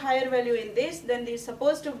someone has a higher value in this, then they're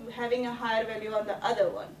supposed to be having a higher value on the other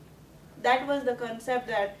one. That was the concept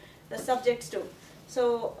that the subjects do.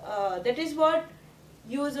 So that is what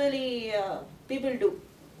usually people do.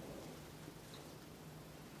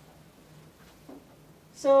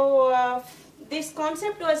 So this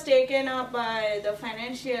concept was taken up by the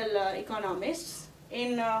financial economists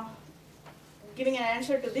in giving an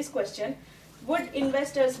answer to this question: would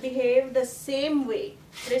investors behave the same way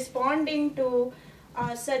responding to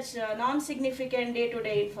such non-significant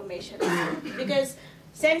day-to-day information? Because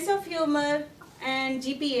sense of humor and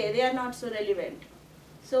GPA, they are not so relevant.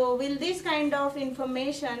 So will this kind of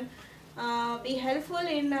information be helpful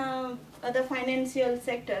in the financial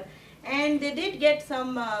sector? And they did get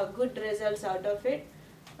some good results out of it.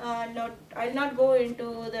 I'll not go into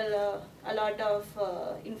a lot of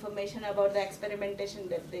information about the experimentation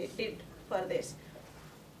that they did for this.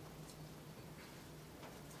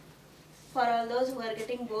 For all those who are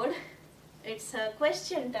getting bored, it's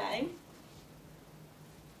question time.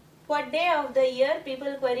 What day of the year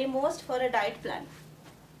people query most for a diet plan?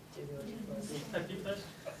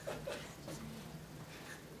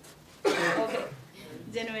 Okay,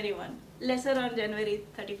 January 1. Lesser on January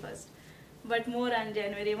 31st, but more on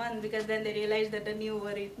January 1, because then they realize that the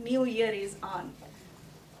new year is on.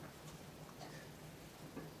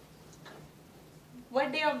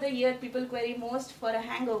 What day of the year people query most for a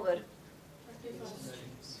hangover?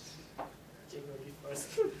 January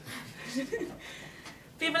 1st.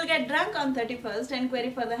 People get drunk on 31st and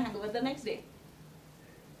query for the hangover the next day,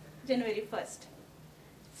 January 1st.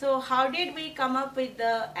 So how did we come up with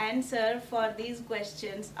the answer for these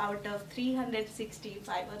questions out of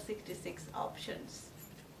 365 or 66 options?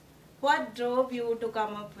 What drove you to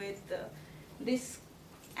come up with this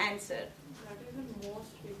answer? That is the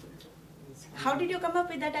most people do. How did you come up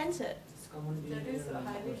with that answer? That is a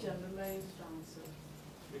highly generalized answer.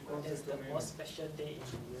 Because it's the most special day in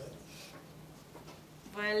the year.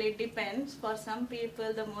 Well, it depends. For some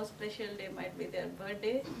people, the most special day might be their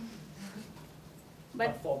birthday.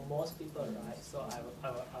 But for most people, right? So I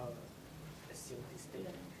will assume this day.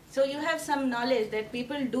 So you have some knowledge that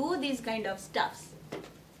people do these kind of stuffs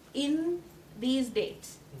in these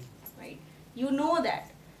dates, right? You know that.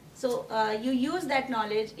 So you use that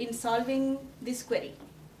knowledge in solving this query.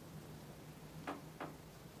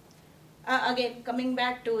 Again, coming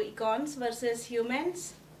back to econs versus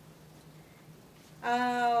humans.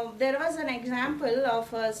 There was an example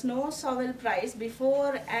of a snow shovel price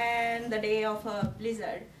before and the day of a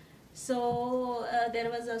blizzard. So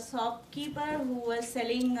there was a shopkeeper who was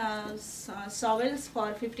selling shovels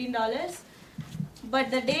for $15,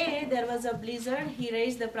 but the day there was a blizzard, he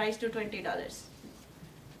raised the price to $20.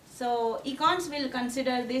 So econs will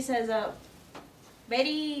consider this as a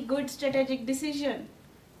very good strategic decision.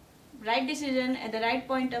 Right decision at the right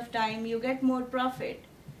point of time, you get more profit.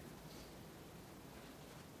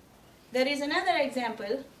 There is another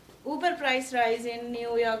example, Uber price rise in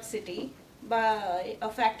New York City by a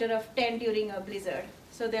factor of 10 during a blizzard.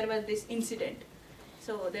 So there was this incident.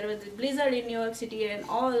 So there was a blizzard in New York City and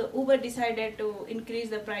all Uber decided to increase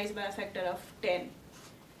the price by a factor of 10.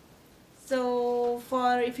 So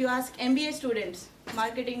if you ask MBA students,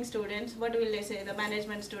 marketing students, what will they say? The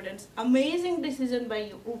management students, amazing decision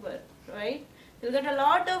by Uber, right? They'll get a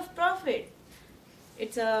lot of profit.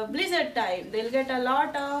 It's a blizzard time. They'll get a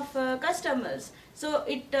lot of customers. So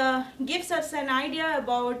it gives us an idea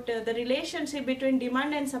about the relationship between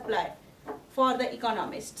demand and supply for the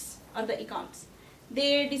economists or the econs.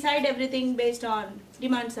 They decide everything based on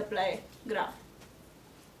demand-supply graph.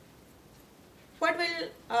 What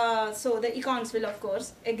will, so the econs will of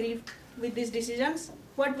course agree with these decisions.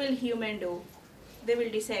 What will human do? They will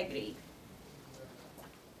disagree.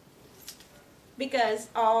 Because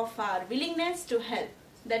of our willingness to help.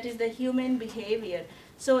 That is the human behavior.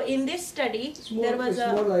 So in this study, there was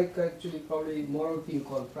it's more like actually probably moral thing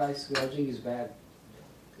called price gouging is bad.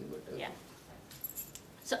 Yeah.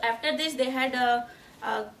 So after this, they had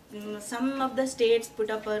some of the states put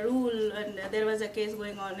up a rule, and there was a case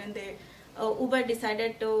going on, and they Uber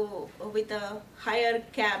decided to, with a higher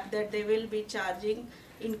cap, that they will be charging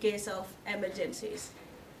in case of emergencies,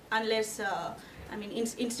 unless I mean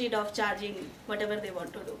instead of charging whatever they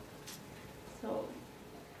want to do. So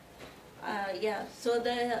yeah, so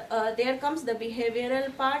there comes the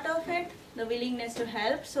behavioral part of it, the willingness to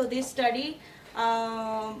help. So this study,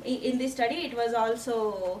 in this study, it was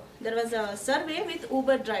also, there was a survey with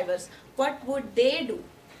Uber drivers. What would they do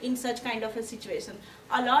in such kind of a situation?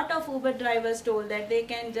 A lot of Uber drivers told that they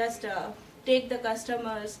can just take the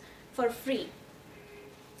customers for free,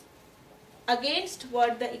 against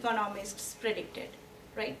what the economists predicted,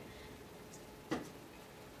 right?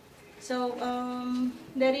 So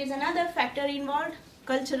there is another factor involved,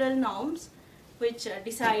 cultural norms, which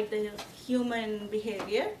decide the human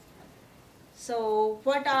behavior. So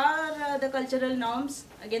what are the cultural norms?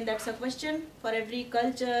 Again, that's a question. For every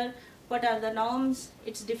culture, what are the norms?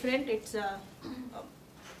 It's different, it's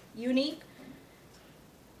unique.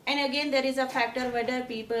 And again, there is a factor whether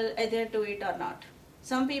people adhere to it or not.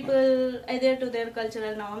 Some people adhere to their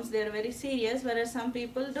cultural norms, they are very serious, whereas some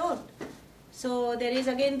people don't. So there is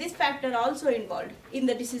again this factor also involved in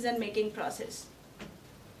the decision making process.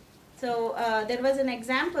 So there was an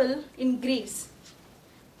example in Greece.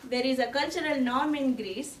 There is a cultural norm in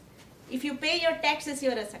Greece. If you pay your taxes,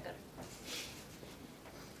 you're a sucker.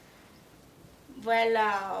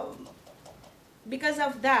 Well, because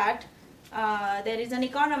of that, there is an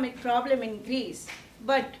economic problem in Greece.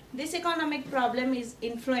 But this economic problem is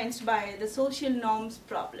influenced by the social norms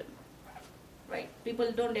problem. Right?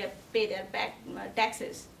 People don't pay their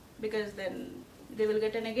taxes because then they will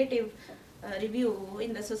get a negative review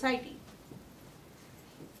in the society.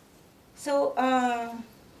 So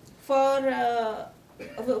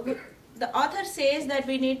the author says that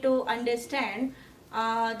we need to understand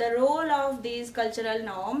the role of these cultural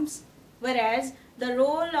norms, whereas the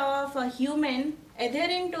role of a human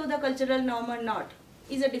adhering to the cultural norm or not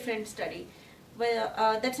is a different study.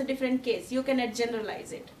 Well, that's a different case. You cannot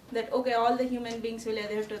generalize it. That okay, all the human beings will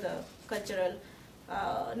adhere to the cultural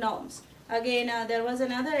norms. Again, there was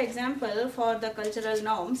another example for the cultural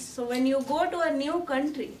norms. So when you go to a new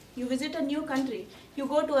country, you visit a new country, you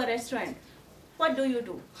go to a restaurant, what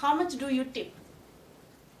do? How much do you tip?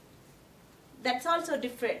 That's also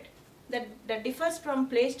different. That differs from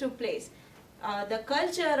place to place. The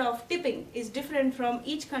culture of tipping is different from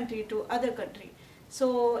each country to other country.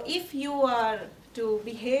 So if you are to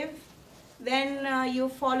behave, then you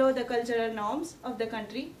follow the cultural norms of the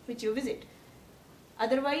country which you visit.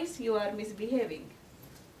 Otherwise, you are misbehaving.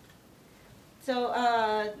 So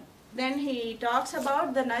then he talks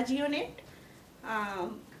about the nudge unit.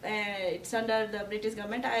 It's under the British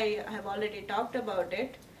government. I have already talked about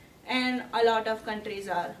it. And a lot of countries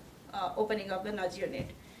are opening up the nudge unit.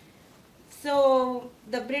 So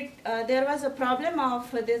there was a problem of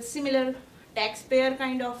this similar taxpayer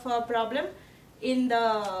kind of problem in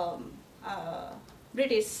the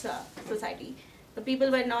British society. The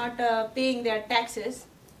people were not paying their taxes.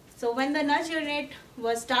 So when the nudge unit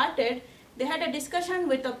was started, they had a discussion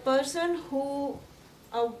with a person who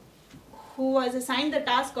was assigned the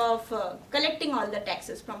task of collecting all the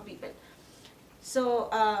taxes from people. So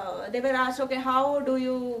they were asked, okay, how do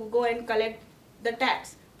you go and collect the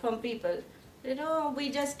tax from people? You know,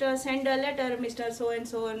 we just send a letter, Mr.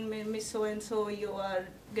 So-and-so and Miss So-and-so, you are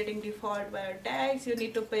getting default by your tax, you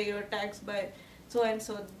need to pay your tax by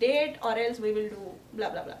so-and-so date, or else we will do blah,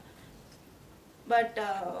 blah, blah. But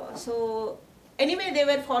so anyway, they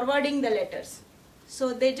were forwarding the letters.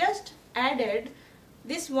 So they just added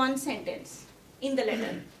this one sentence in the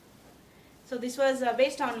letter. So this was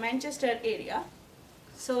based on Manchester area.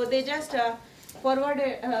 So they just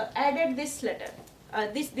added this letter,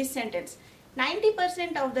 this sentence.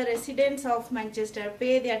 90% of the residents of Manchester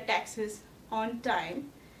pay their taxes on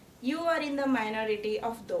time. You are in the minority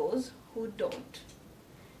of those who don't.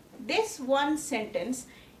 This one sentence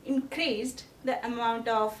increased the amount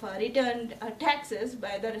of returned taxes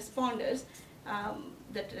by the responders,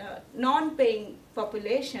 non-paying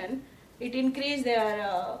population. It increased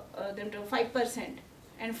them to 5%.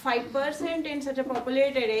 And 5% in such a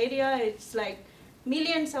populated area, it's like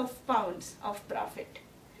millions of pounds of profit.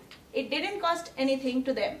 It didn't cost anything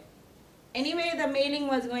to them. Anyway, the mailing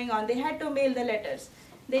was going on. They had to mail the letters.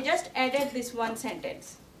 They just added this one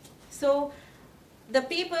sentence. So the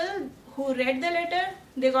people who read the letter,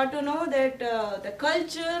 they got to know that the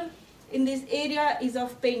culture in this area is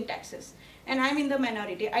of paying taxes. And I'm in the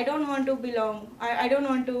minority. I don't want to belong, I don't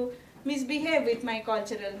want to misbehave with my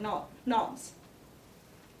cultural norms.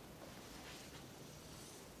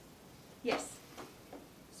 Yes?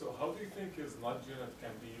 So how do you think is nudge unit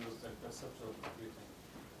can be used in perceptual computing?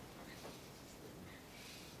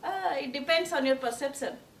 It depends on your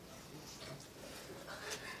perception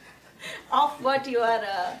of what you are,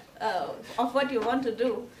 of what you want to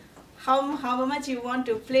do, how much you want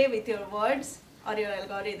to play with your words or your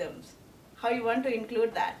algorithms, how you want to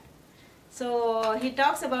include that. So he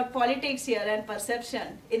talks about politics here and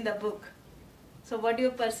perception in the book. So what you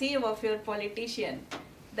perceive of your politician,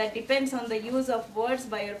 that depends on the use of words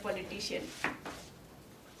by your politician.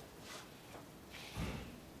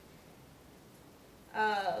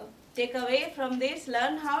 Take away from this,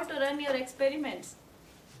 learn how to run your experiments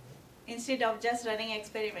instead of just running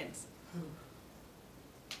experiments.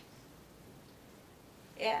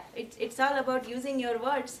 Yeah, it's all about using your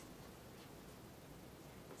words.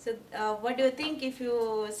 So what do you think if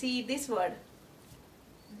you see this word,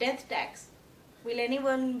 death tax? Will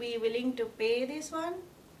anyone be willing to pay this one?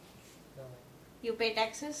 No. You pay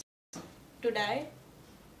taxes to die?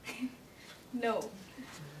 No.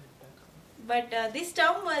 But this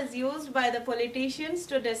term was used by the politicians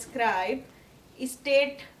to describe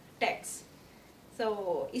estate tax.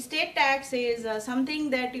 So estate tax is something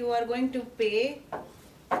that you are going to pay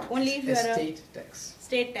only if you are Estate tax.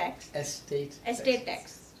 State tax. Estate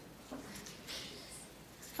tax.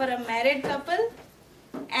 For a married couple,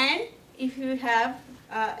 and if you have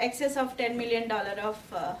excess of $10 million of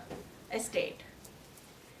estate.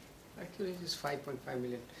 Actually, it is 5.5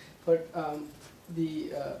 million. But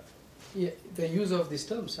the use of these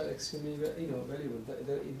terms are extremely valuable.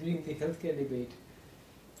 During the healthcare debate,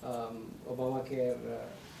 Obamacare,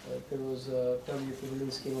 there was a term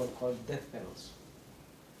equivalence came out called death panels.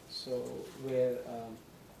 So where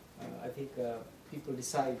I think people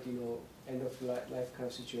decide, end of life kind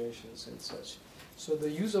of situations and such. So the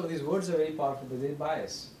use of these words are very powerful, but they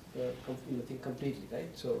bias think completely, right?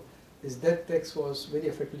 So this death tax was very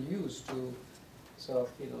effectively used to sort of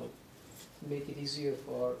make it easier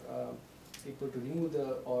for people to remove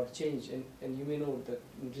or change. And you may know that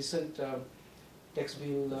in recent tax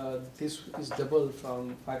bill, this is doubled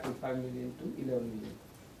from 5.5 million to 11 million.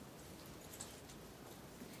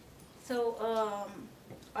 So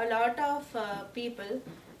a lot of people,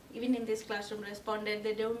 even in this classroom, responded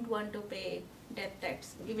they don't want to pay death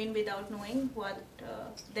tax, even without knowing what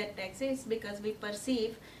death tax is, because we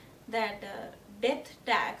perceive that death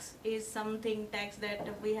tax is something tax that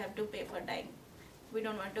we have to pay for dying. We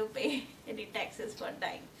don't want to pay any taxes for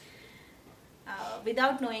dying,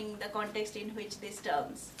 without knowing the context in which these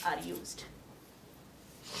terms are used.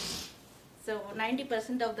 So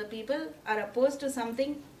 90% of the people are opposed to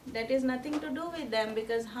something that is nothing to do with them,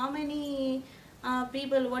 because how many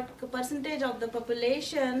people, what percentage of the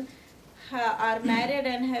population are married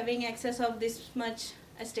and having excess of this much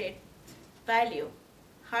estate value?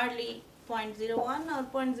 Hardly 0.01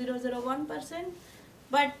 or 0.001%,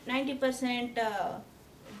 but 90%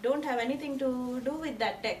 don't have anything to do with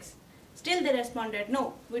that tax. Still they responded,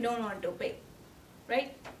 no, we don't want to pay,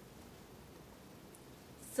 right?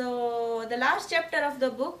 So the last chapter of the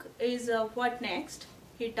book is what next.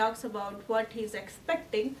 He talks about what he's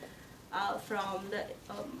expecting from the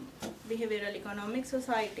behavioral economic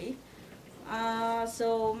society.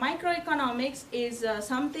 So microeconomics is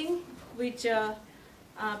something which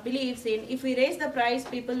believes in if we raise the price,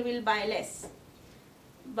 people will buy less.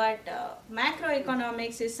 But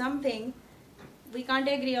macroeconomics is something we can't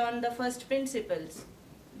agree on the first principles.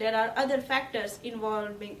 There are other factors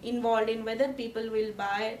involved in whether people will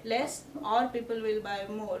buy less or people will buy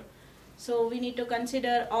more. So we need to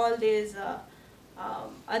consider all these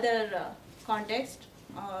other context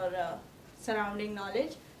or surrounding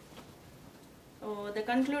knowledge. So the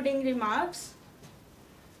concluding remarks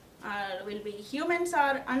will be: humans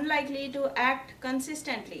are unlikely to act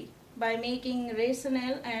consistently by making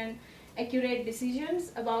rational and accurate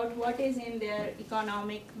decisions about what is in their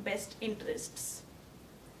economic best interests.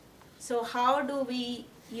 So how do we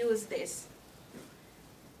use this?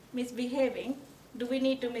 Misbehaving. Do we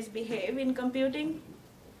need to misbehave in computing?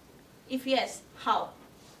 If yes, how?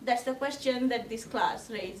 That's the question that this class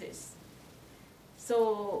raises.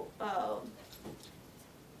 So,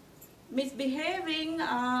 misbehaving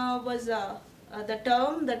was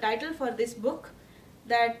the title for this book.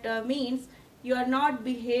 That means you are not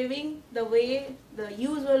behaving the way the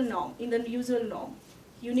usual norm, in the usual norm.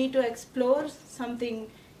 You need to explore something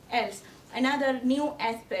else, another new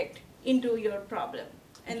aspect into your problem.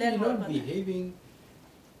 And then you're work not on that. behaving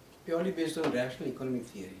purely based on rational economic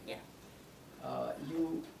theory. Yeah.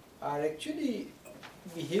 You are actually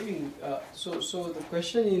behaving. So the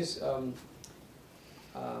question is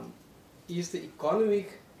the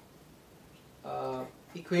economic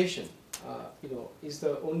equation, is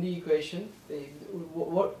the only equation?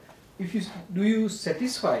 What if you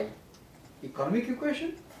satisfy economic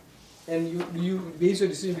equation, and you base your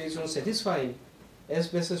decision based on satisfying as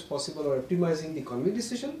best as possible or optimizing the economic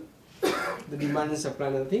decision, the demand and supply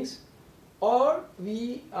and other things, or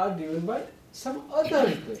we are driven by some other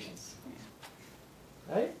equations,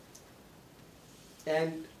 right?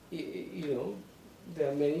 And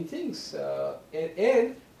there are many things,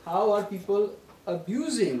 and how are people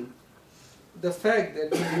abusing the fact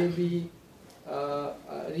that we may be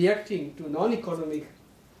reacting to non-economic,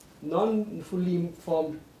 non-fully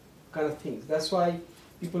informed kind of things. That's why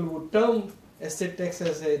people would term estate tax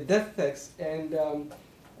as a death tax and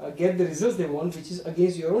get the results they want, which is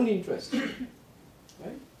against your own interest,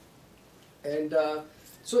 right? And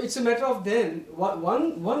so it's a matter of then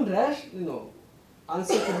one rash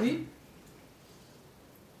answer could be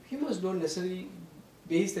humans don't necessarily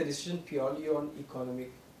base their decision purely on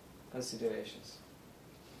economic considerations,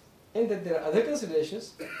 and that there are other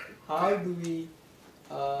considerations. How do we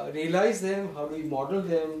realize them? How do we model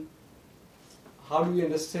them? How do we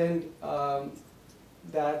understand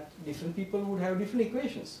that different people would have different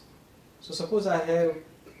equations? So suppose I have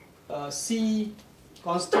C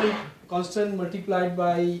constant multiplied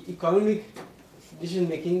by economic decision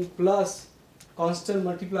making plus constant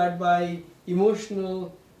multiplied by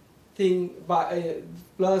emotional thing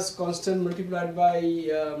plus constant multiplied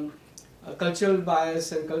by cultural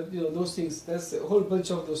bias and those things. That's a whole bunch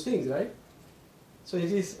of those things, right? So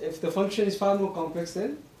it is, if the function is far more complex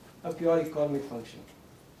than a pure economic function,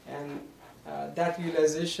 and that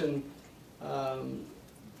realization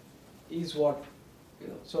is what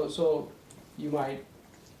So you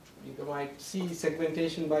might see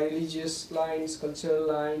segmentation by religious lines, cultural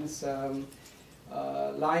lines,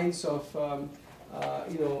 lines of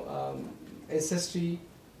ancestry.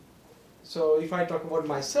 So if I talk about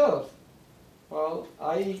myself, well,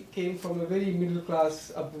 I came from a very middle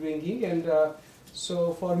class upbringing, and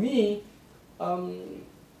so for me,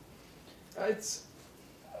 it's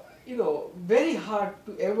very hard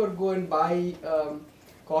to ever go and buy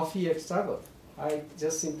coffee at Starbucks. I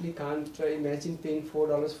just simply can't imagine paying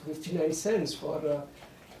 $4.59 for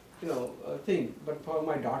a thing. But for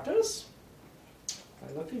my daughters,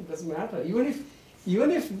 nothing, doesn't matter. Even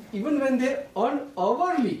when they earn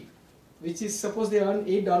hourly, which is, suppose they earn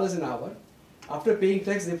 $8 an hour, after paying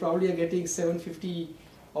tax they probably are getting $7.50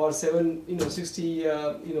 or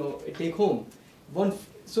 $7.60 take home.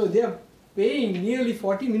 So they are paying nearly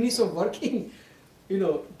 40 minutes of working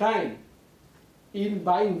time in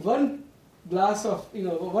buying one glass of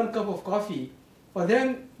 1 cup of coffee. For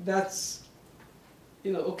them that's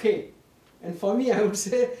okay, and for me I would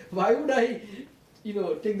say, why would I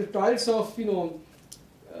take the toils of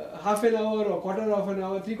half an hour or quarter of an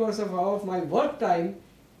hour, 3/4 of an hour of my work time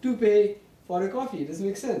to pay for a coffee? It doesn't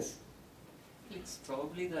make sense. It's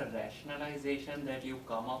probably the rationalization that you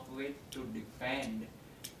come up with to defend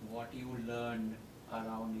what you learned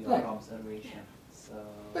around your Right. observation. So,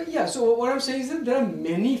 But yeah, so what I'm saying is that there are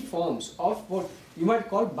many forms of what you might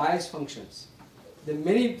call bias functions. There are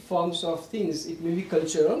many forms of things. It may be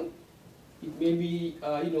cultural, it may be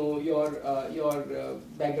your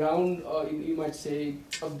background, or you might say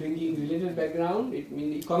upbringing related background. It may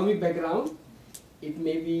be economic background. It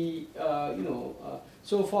may be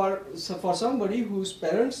so for somebody whose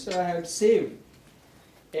parents had saved,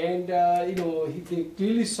 and they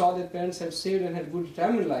clearly saw that parents had saved and had good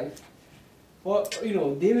retirement life. Or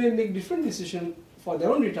they may make different decision for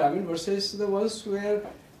their own retirement versus the ones where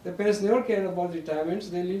the parents never cared about retirements.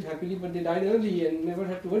 They lived happily, but they died early and never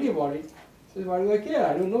had to worry about it. So why do I care?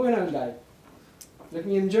 I don't know when I'll die. Let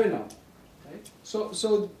me enjoy now. Right?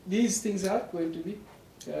 So these things are going to be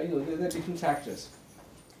there are different factors.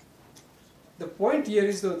 the point here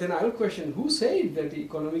is, though, then I will question, who said that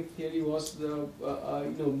economic theory was the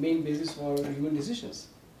main basis for human decisions?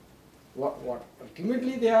 What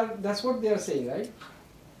ultimately that's what they are saying, right?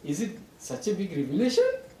 Is it such a big revelation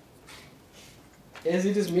as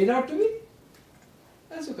it is made out to be?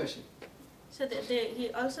 That's the question. So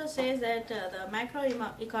he also says that the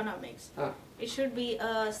macroeconomics, it should be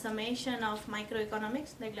a summation of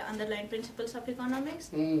microeconomics, like the underlying principles of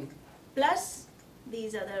economics, plus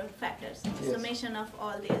these other factors, Yes. summation of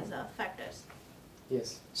all these factors.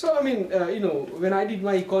 Yes. So I mean, when I did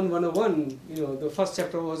my Econ 101, the first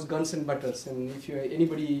chapter was guns and butters, and if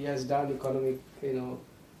anybody has done economic,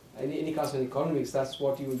 any class in economics, that's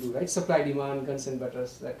what you will do, right? Supply, demand, guns and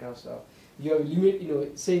butters, that kind of stuff. You have limit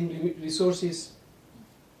resources,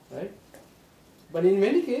 right? But in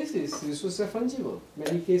many cases, resources are fungible.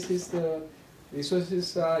 Many cases, the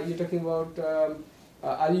resources you're talking about.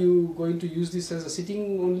 Are you going to use this as a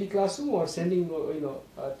sitting-only classroom or sending,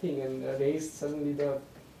 a thing and raise suddenly the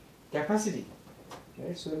capacity?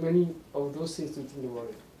 Right? So there are many of those things to think about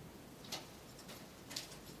it.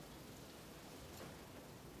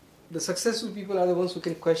 The successful people are the ones who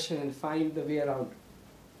can question and find the way around.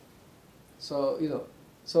 So,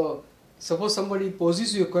 so suppose somebody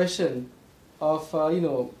poses you a question of,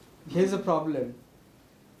 here's a problem,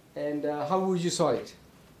 and how would you solve it?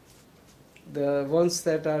 The ones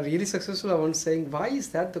that are really successful are ones saying, why is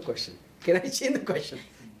that the question? Can I change the question?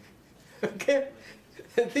 Okay?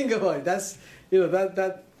 Think about it. That's,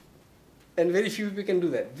 that, and very few people can do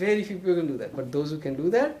that. Very few people can do that. But those who can do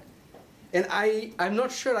that, and I'm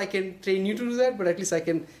not sure I can train you to do that, but at least I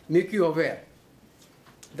can make you aware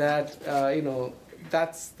that,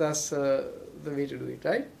 that's the way to do it,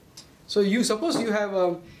 right? So suppose you have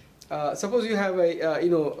a, suppose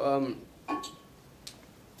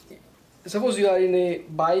you are in a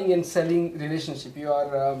buying and selling relationship. You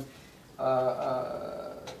are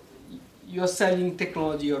selling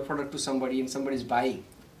technology or product to somebody, and somebody is buying,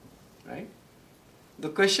 right? The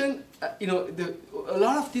question, a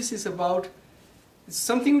lot of this is about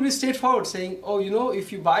something very straightforward, saying,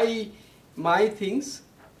 if you buy my things,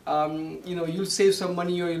 you'll save some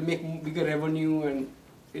money, or you'll make bigger revenue, and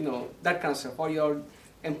that kind of stuff, or your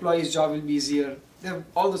employee's job will be easier. They have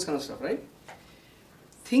all those kind of stuff, right?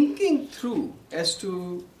 Thinking through as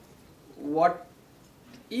to what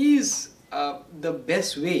is the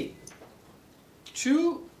best way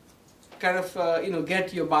to kind of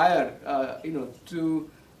get your buyer to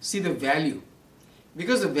see the value,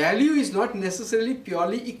 because the value is not necessarily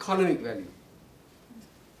purely economic value,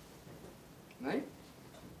 right?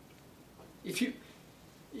 If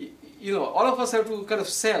all of us have to kind of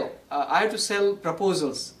sell. I have to sell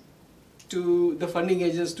proposals to the funding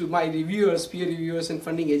agents, to my reviewers, peer reviewers and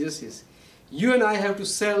funding agencies. You and I have to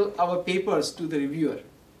sell our papers to the reviewer,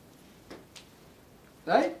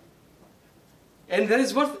 right? And that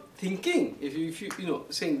is what thinking, if you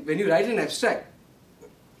saying, when you write an abstract,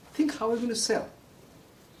 think how are you going to sell,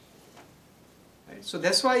 right? So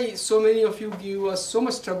that's why so many of you give us so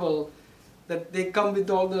much trouble, that they come with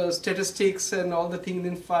all the statistics and all the things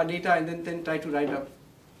in data, and then try to write up.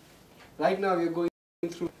 Right now we are going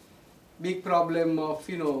through big problem of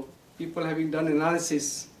people having done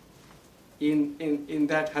analysis in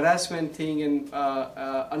that harassment thing, and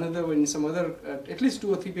another one, some other at least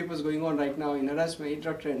 2 or 3 papers going on right now in harassment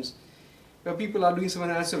HR trends, where people are doing some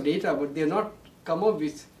analysis of data, but they are not come up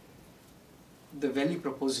with the value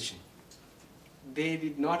proposition. They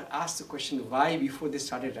did not ask the question why before they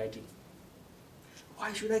started writing.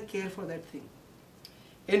 Why should I care for that thing?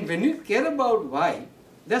 And when you care about why,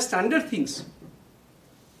 there are standard things,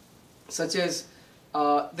 such as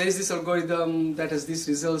there is this algorithm that has these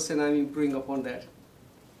results and I'm improving upon that.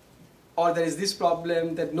 Or there is this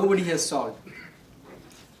problem that nobody has solved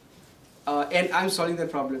and I'm solving that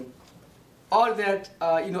problem. Or that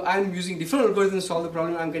I'm using different algorithms to solve the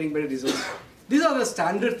problem, I'm getting better results. These are the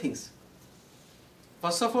standard things.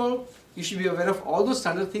 First of all, you should be aware of all those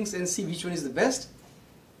standard things and see which one is the best.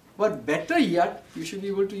 But better yet, you should be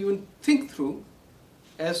able to even think through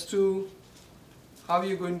as to how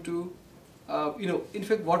you're going to, in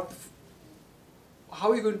fact,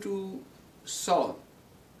 how are you going to solve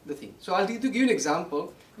the thing. So I'll give you an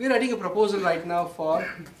example. We're writing a proposal right now for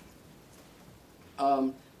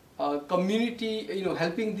community,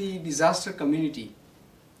 helping the disaster community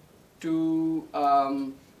to,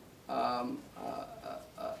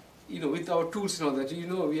 with our tools and all that.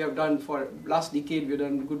 We have done for last decade, we've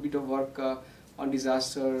done a good bit of work on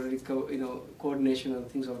disaster, coordination and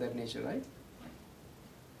things of that nature, right?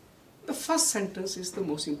 The first sentence is the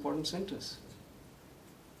most important sentence.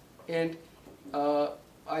 And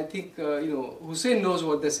I think Hussein knows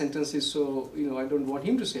what the sentence is, so I don't want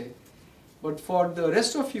him to say. But for the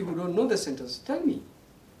rest of you who don't know the sentence, tell me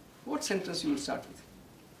what sentence you will start with.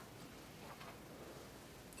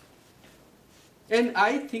 And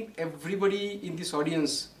I think everybody in this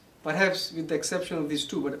audience, perhaps with the exception of these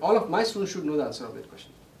two, but all of my students should know the answer of that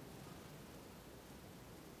question.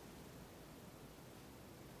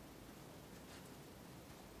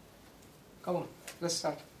 Come on, let's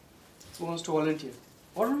start. Who wants to volunteer?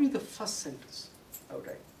 What will be the first sentence I would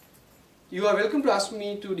write? You are welcome to ask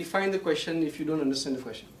me to define the question if you don't understand the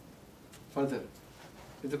question further.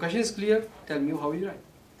 If the question is clear, tell me how you write.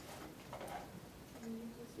 Can you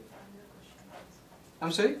please define the question?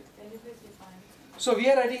 I'm sorry? Can you please define? So we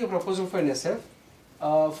are writing a proposal for an SF.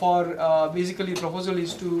 Basically, proposal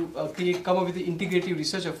is to come up with an integrative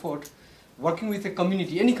research effort, working with a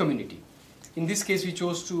community, any community. In this case, we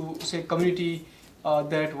chose to say community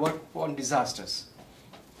that work on disasters.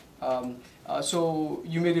 So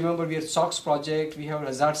you may remember we had SOX project, we have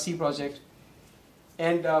Hazard C project,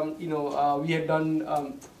 and we had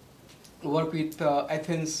done work with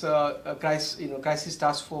Athens crisis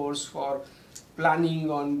task force for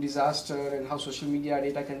planning on disaster and how social media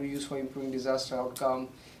data can be used for improving disaster outcome.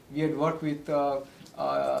 We had worked with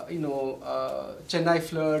Chennai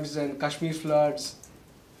floods and Kashmir floods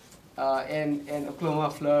and Oklahoma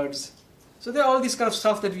floods. So there are all this kind of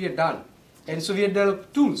stuff that we had done. And so we had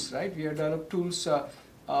developed tools, right? We had developed tools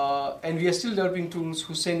and we are still developing tools.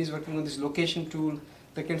 Hussein is working on this location tool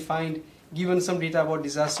that can find, given some data about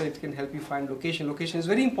disaster, it can help you find location. Location is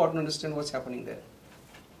very important to understand what's happening there.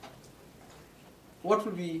 What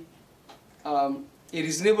would be a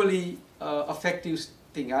reasonably effective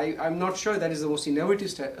thing? I'm not sure that is the most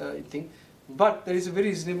innovative thing, but there is a very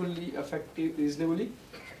reasonably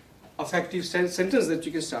effective sentence that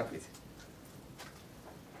you can start with.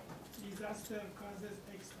 Disaster causes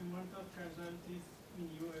X amount of casualties in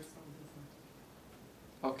US something.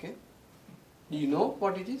 Okay. Do you know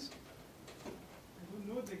what it is? I don't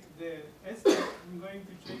know the estimate. I'm going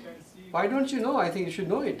to check and see. Why don't you know? I think you should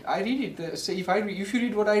know it. I read it. Say if you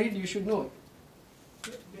read what I read, you should know it.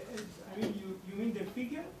 I mean, you mean the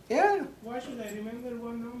figure? Yeah. Why should I remember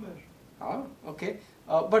one number? Ah, okay.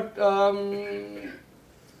 But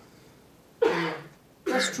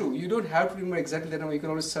that's true. You don't have to remember exactly that number. You can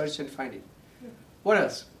always search and find it. What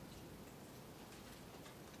else?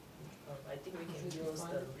 I think we can use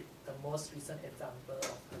the most recent example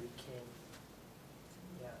of hurricane.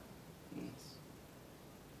 Yeah.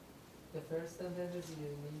 The first sentence is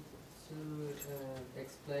you need to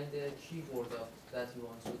explain the keyword that you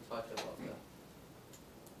want to talk about that.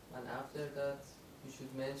 And after that, you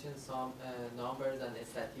should mention some numbers and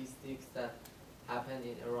statistics that happen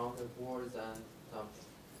around the world and something.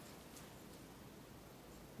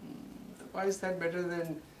 Why is that better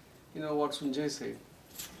than what Sunjay said?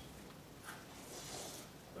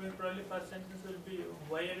 I mean, probably first sentence will be,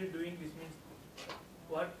 why are you doing this? Means,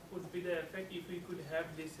 what would be the effect if we could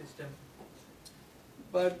have this system?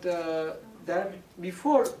 But that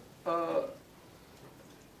before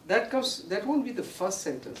that won't be the first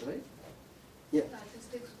sentence, right? Yeah.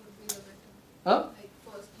 Statistics would be a better. Huh? Like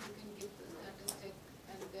first you can give the statistic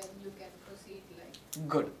and then you can proceed like.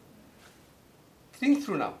 Good. Think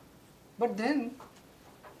through now. But then,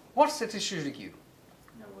 what statistics should you give?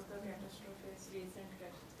 About the recent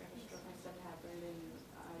catastrophes that happened in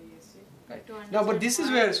ISA. Right. Now, but this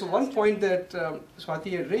is where, so one point that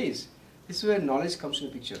Swati had raised, this is where knowledge comes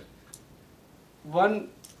into the picture. One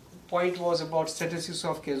point was about statistics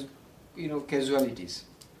of casualties.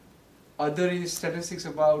 Other is statistics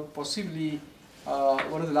about possibly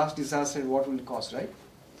one of the last disasters and what will it cost, right?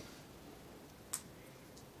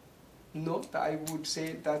 No, I would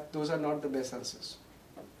say that those are not the best answers.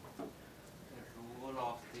 The role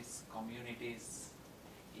of these communities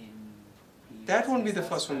in That won't be the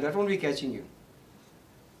first one. That won't be catching you.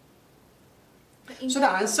 So the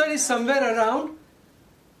answer is somewhere around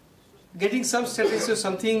getting some statistics or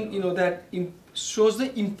something that shows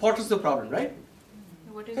the importance of the problem, right?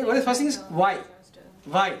 What is the first thing is why?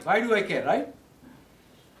 Why? Why do I care, right?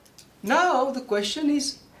 Now the question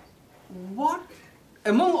is, what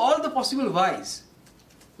among all the possible whys,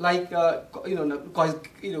 like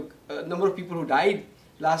number of people who died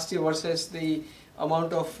last year versus the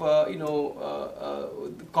amount of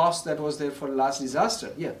the cost that was there for the last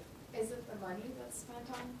disaster, yeah. Is it the money that's spent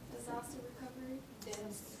on disaster recovery?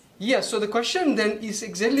 Yeah, so the question then is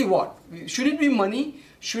exactly what? Should it be money?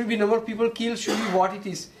 Should it be number of people killed? Should it be what it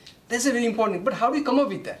is? That's a very important thing. But how do you come up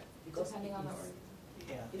with that? Depending on the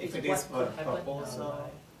Yeah, if it is per proposal.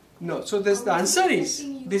 No, so the answer is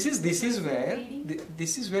this is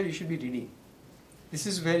where you should be reading. This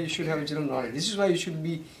is where you should have a general knowledge. This is why you should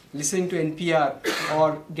be listening to NPR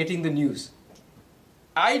or getting the news.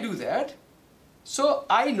 I do that, so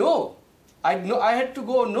I know. I had to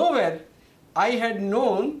go nowhere. I had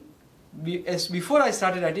known, as before I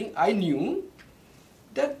started writing, I knew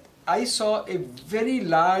that I saw a very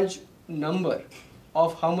large number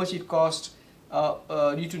of how much it cost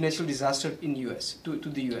due to natural disaster in US, to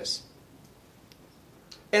the US.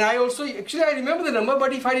 And I also, actually I remember the number,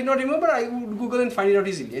 but if I did not remember, I would Google and find it out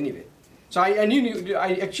easily anyway. So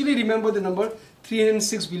I actually remember the number,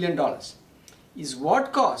 $306 billion is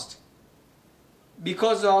what cost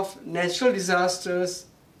because of natural disasters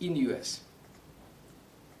in US.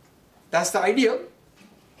 That's the ideal,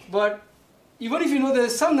 but even if you know there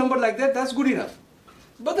is some number like that, that's good enough.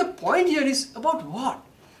 But the point here is about what?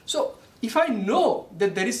 So if I know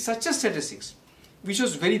that there is such a statistics, which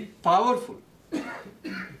was very powerful,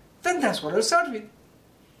 then that's what I'll start with.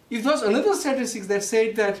 If there was another statistics that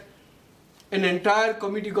said that an entire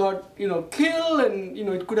community got killed and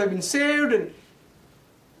it could have been saved, and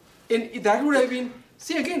that would have been,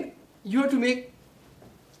 see again, you have to make,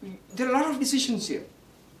 there are a lot of decisions here.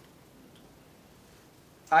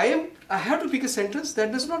 I have to pick a sentence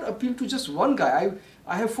that does not appeal to just one guy.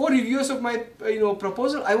 I have 4 reviewers of my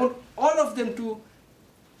proposal. I want all of them to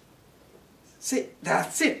say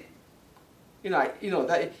that's it.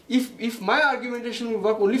 That if my argumentation will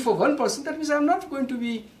work only for one person, that means I'm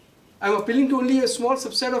appealing to only a small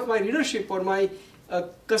subset of my readership or my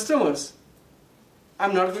customers.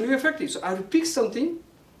 I'm not going to be effective. So I have to pick something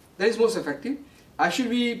that is most effective. I should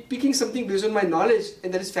be picking something based on my knowledge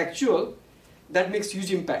and that is factual, that makes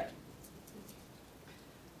huge impact.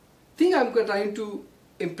 Thing I'm trying to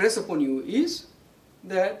impress upon you is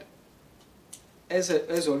that, as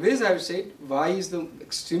always I've said, why is the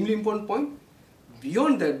extremely important point.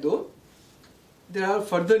 Beyond that though, there are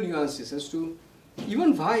further nuances as to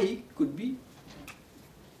even why could be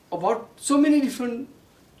about so many different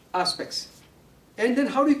aspects. And then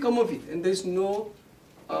how do you come up with it? And there's no,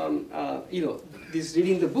 this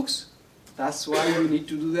reading the books, that's why you need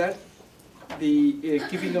to do that. The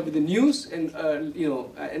keeping up with the news and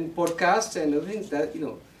and podcasts and everything, that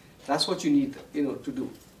that's what you need to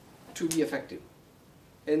do to be effective.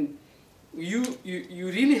 And you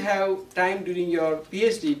really have time during your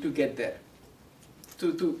PhD to get there,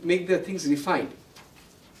 to make the things refined,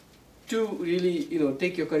 to really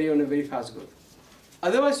take your career on a very fast growth.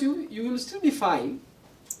 Otherwise you will still be fine,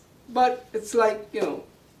 but it's like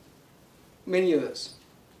many others.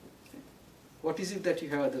 What is it that you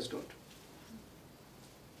have others don't?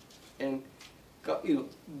 And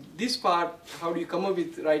this part, how do you come up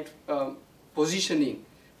with right positioning,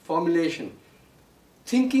 formulation,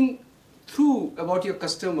 thinking through about your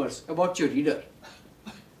customers, about your reader.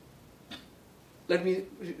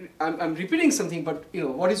 I'm repeating something, but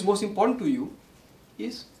what is most important to you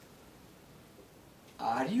is,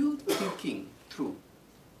 are you thinking through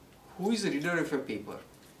who is the reader of your paper?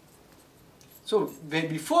 So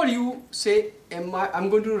before you say, I'm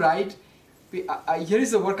going to write, here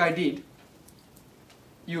is the work I did,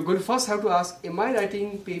 you're going to first have to ask, am I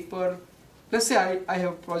writing paper, let's say I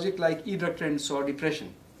have a project like e-drug trends or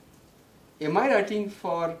depression. Am I writing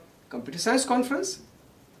for computer science conference,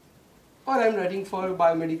 or I'm writing for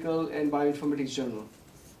biomedical and bioinformatics journal?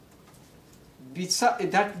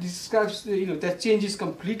 That describes, that changes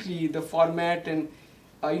completely the format and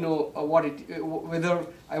whether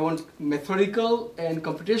I want methodical and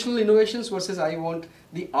computational innovations versus I want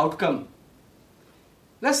the outcome.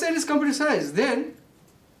 Let's say it is computer science. Then,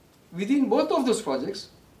 within both of those projects,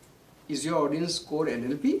 is your audience core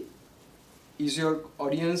NLP? Is your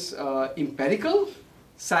audience empirical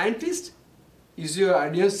scientist? Is your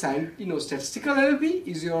audience statistical NLP?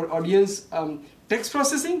 Is your audience text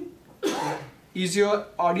processing? Is your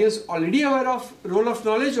audience already aware of role of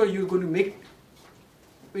knowledge, or you're going to make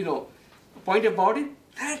a point about it?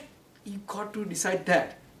 That you got to decide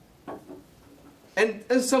that. And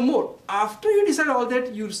some more. After you decide all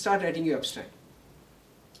that, you start writing your abstract.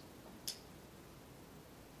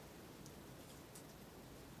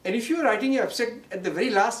 And if you are writing your abstract at the very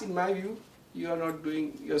last, in my view, you are not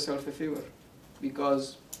doing yourself a favor,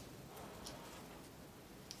 because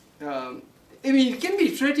it can be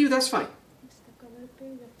iterative, that's fine. It's the cover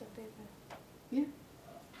page of the paper.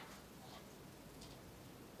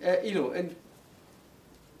 Yeah. And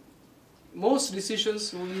most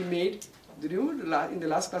decisions will be made. Do you remember in the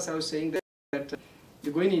last class I was saying that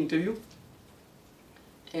you go in an interview,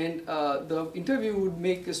 and the interview would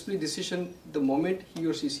make a split decision the moment he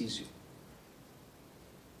or she sees you.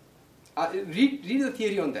 Read the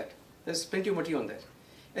theory on that. There's plenty of material on that.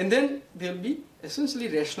 And then they'll be essentially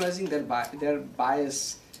rationalizing their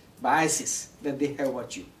biases that they have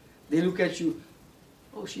about you. They look at you,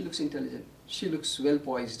 oh, she looks intelligent, she looks well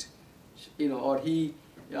poised, or he,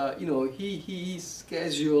 he's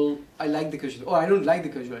casual, I like the casual, oh, I don't like the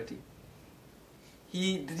casuality.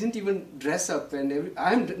 He didn't even dress up, and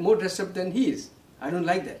I'm more dressed up than he is. I don't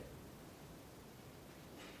like that.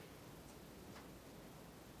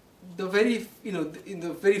 The very, in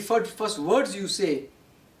the very first words you say,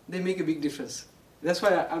 they make a big difference. That's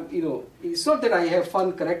why it's not that I have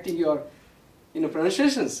fun correcting your,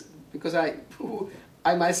 pronunciations, because I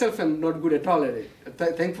myself am not good at all at it.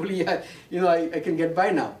 Thankfully, I can get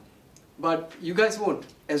by now, but you guys won't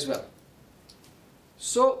as well.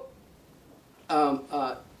 So,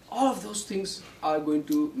 all of those things are going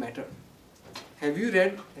to matter. Have you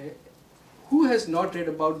read? Who has not read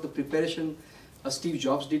about the preparation Steve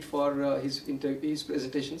Jobs did for his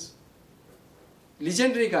presentations?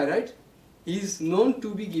 Legendary guy, right? He is known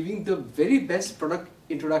to be giving the very best product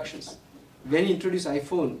introductions. When he introduced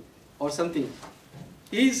iPhone or something,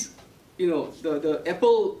 he's, the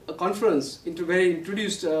Apple conference where he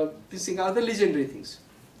introduced these things, other legendary things.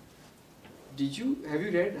 Have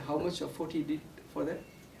you read how much effort he did for that?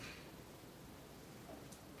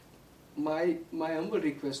 My humble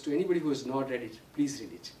request to anybody who has not read it, please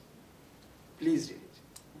read it. Please read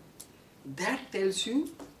it. That tells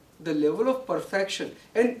you the level of perfection.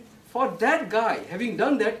 And for that guy, having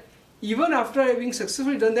done that, even after having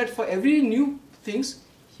successfully done that for every new things,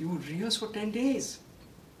 he would rehearse for 10 days.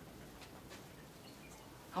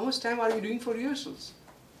 How much time are you doing for rehearsals?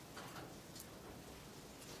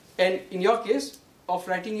 And in your case, of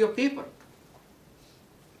writing your paper,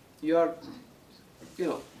 you are,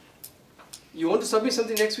 you want to submit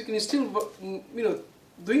something next week and you're still,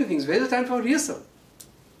 doing things. Where's the time for rehearsal?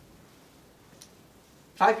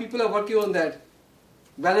 5 people are working on that.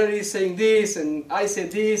 Valerie is saying this, and I say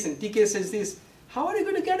this, and TK says this. How are you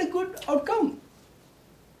going to get a good outcome?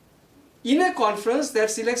 In a conference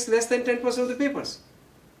that selects less than 10% of the papers.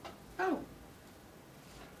 How?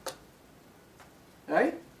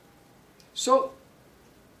 Right? So,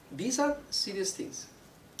 these are serious things.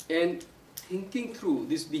 And thinking through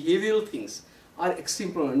these behavioral things are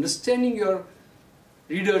extremely important. Understanding your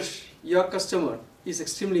readers, your customer is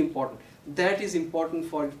extremely important. That is important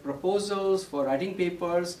for proposals, for writing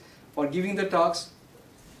papers, for giving the talks,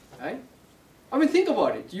 right? I mean, think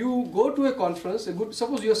about it. You go to a conference,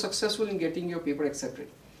 suppose you are successful in getting your paper accepted.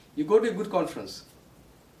 You go to a good conference,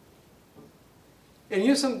 and you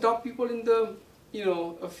have some top people in the,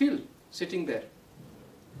 a field sitting there.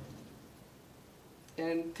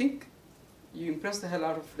 And think you impress the hell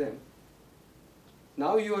out of them.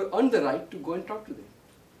 Now you are on the right to go and talk to them.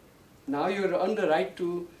 Now you are on the right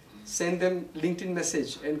to send them LinkedIn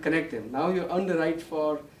message and connect them. Now you're on the right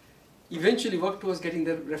for eventually work towards getting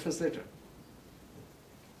their reference letter.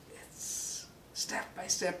 It's step by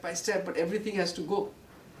step by step, but everything has to go.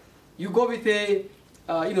 You go with a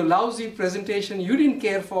lousy presentation, you didn't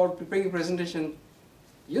care for preparing a presentation,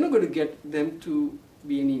 you're not going to get them to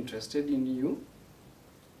be any interested in you,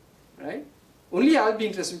 right? Only I'll be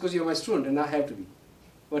interested because you're my student and I have to be,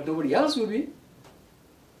 but nobody else will be.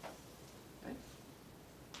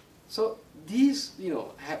 So these,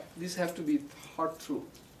 these have to be thought through.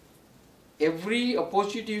 Every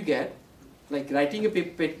opportunity you get, like writing a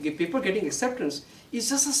paper, getting acceptance, is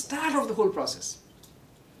just a start of the whole process.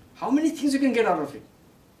 How many things you can get out of it?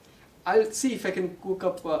 I'll see if I can cook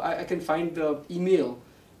up, I can find the email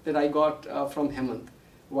that I got from Hemant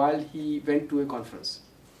while he went to a conference.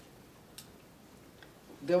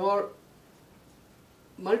 There were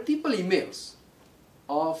multiple emails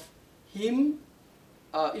of him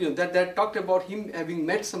that talked about him having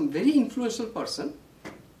met some very influential person,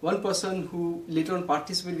 one person who later on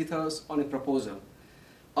participated with us on a proposal,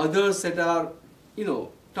 others that are,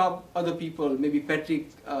 top other people, maybe Patrick,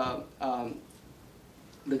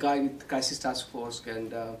 the guy with Crisis Task Force,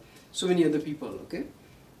 and so many other people, okay?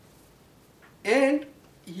 And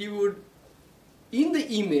he would, in the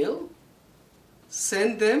email,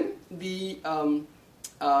 send them the,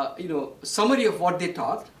 summary of what they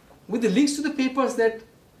talked, with the links to the papers that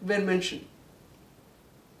were mentioned.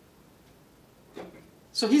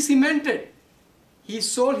 So he cemented. He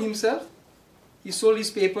sold himself, he sold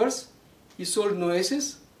his papers, he sold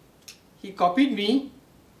Noesis, he copied me.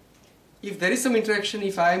 If there is some interaction,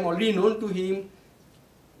 if I am already known to him,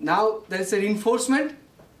 now there is a reinforcement,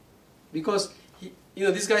 because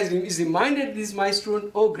this guy is reminded, this is my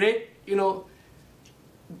student, oh great,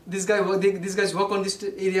 these guys work on this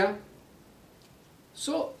area.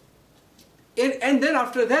 So, and then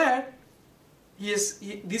after that,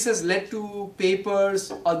 this has led to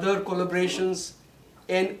papers, other collaborations,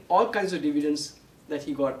 and all kinds of dividends that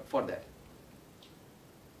he got for that.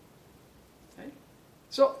 Right?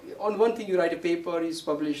 So on one thing you write a paper, it's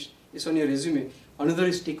published, it's on your resume. Another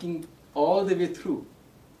is taking all the way through,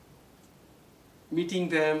 meeting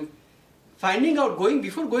them, finding out,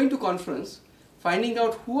 before going to conference, finding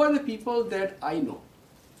out who are the people that I know.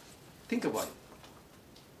 Think about it.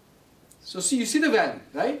 So see, you see the value,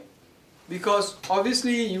 right? Because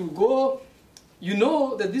obviously you go, you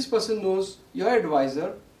know that this person knows your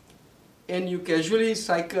advisor, and you casually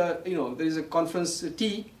strike a, there is a conference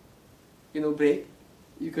tea, break.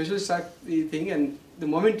 You casually strike the thing, and the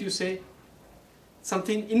moment you say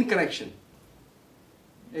something in connection,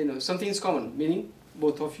 something is common, meaning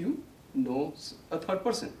both of you know a third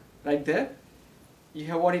person. Right there, you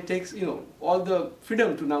have what it takes, all the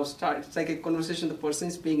freedom to now start. It's like a conversation, the person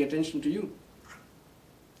is paying attention to you.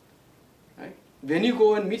 Right? When you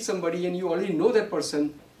go and meet somebody and you already know that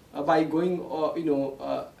person by going,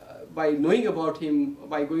 by knowing about him,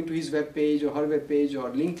 by going to his web page or her web page or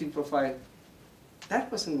LinkedIn profile, that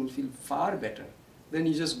person will feel far better than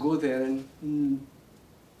you just go there and,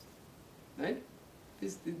 right?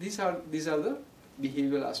 These are the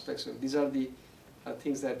behavioral aspects of, these are the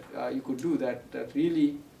things that you could do that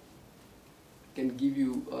really can give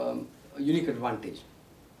you a unique advantage.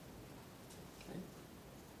 Right?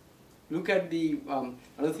 Look at the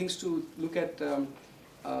other things to look at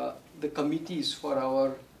the committees for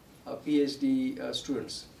our PhD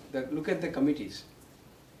students. Look at the committees.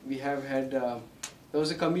 We have had there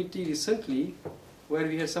was a committee recently where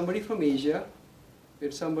we had somebody from Asia, we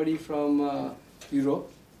had somebody from Europe,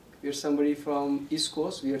 we had somebody from East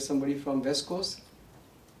Coast, we had somebody from West Coast,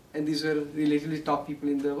 and these were relatively top people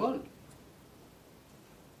in the world.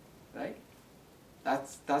 Right?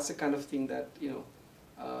 That's the kind of thing that,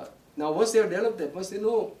 now once they have developed that, once they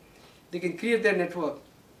know they can create their network,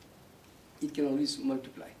 it can always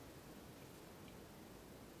multiply.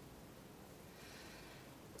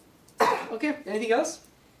 Okay, anything else?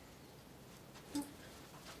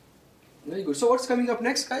 Very good. So what's coming up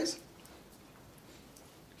next, guys?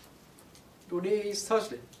 Today is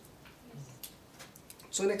Thursday.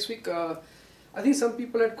 So next week, I think some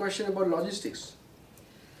people had question about logistics.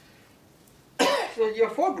 So you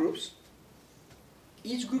have 4 groups.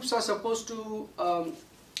 Each groups are supposed to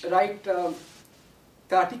write the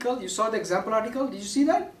article. You saw the example article. Did you see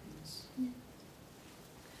that?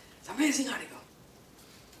 It's an amazing article.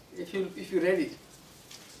 If you read it.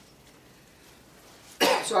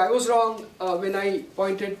 So I was wrong when I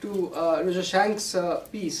pointed to Roger Shank's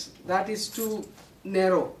piece. That is too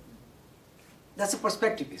narrow. That's a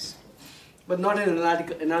perspective piece, but not an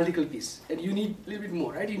analytical piece. And you need a little bit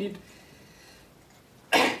more, right? You need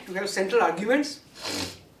to have central arguments,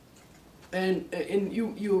 and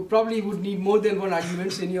you probably would need more than one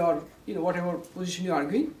arguments in your whatever position you're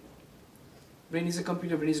arguing. Brain is a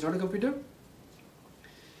computer, brain is not a computer.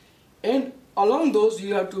 And along those,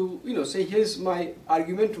 you have to say, here's my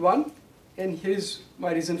argument 1, and here's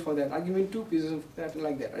my reason for that. Argument 2, reason for that,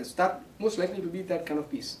 like that. It's that most likely to be that kind of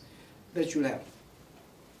piece that you'll have.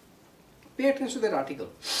 Pay attention to that article,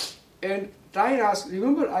 and try and ask.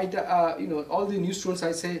 Remember, all the new students,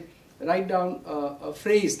 I say, write down a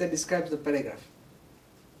phrase that describes the paragraph.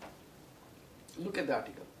 Look at the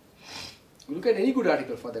article. Look at any good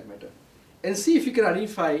article for that matter, and see if you can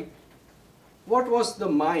identify what was in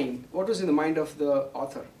the mind of the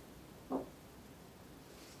author.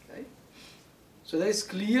 Right? So there is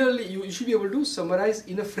clearly, you should be able to summarize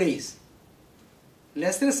in a phrase,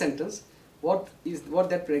 less than a sentence, what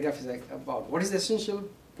that paragraph is about. What is the essential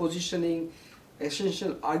positioning,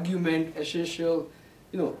 essential argument, essential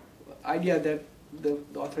idea that the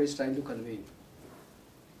author is trying to convey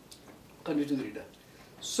to the reader.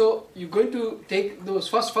 So you're going to take those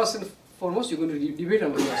first and foremost, you're going to debate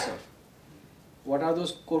among yourself. What are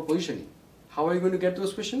those core positioning? How are you going to get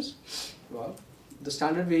those questions? Well, the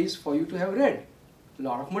standard way is for you to have read a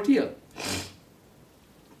lot of material,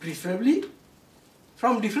 preferably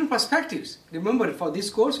from different perspectives. Remember, for this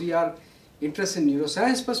course, we are interested in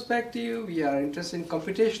neuroscience perspective, we are interested in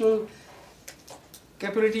computational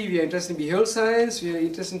capability, we are interested in behavioral science, we are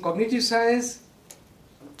interested in cognitive science,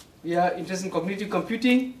 we are interested in cognitive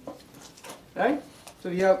computing, right? So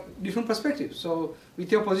we have different perspectives. So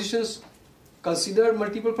with your positions, consider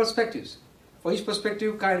multiple perspectives. For each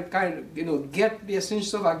perspective, get the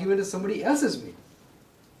essence of argument that somebody else has made.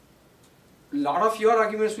 A lot of your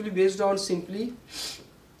arguments will be based on simply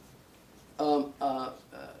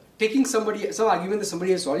taking some argument that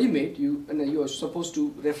somebody has already made, and you are supposed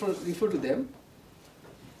to refer to them,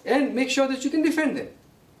 and make sure that you can defend them.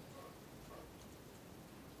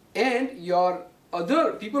 your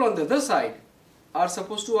other people on the other side are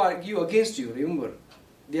supposed to argue against you. Remember,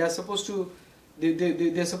 they are supposed to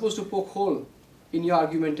they're supposed to poke hole in your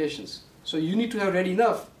argumentations. So you need to have read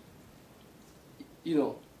enough,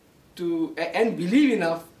 to and believe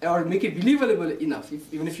enough, or make it believable enough,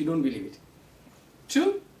 even if you don't believe it,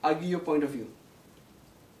 to argue your point of view.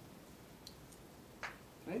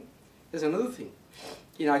 Right? There's another thing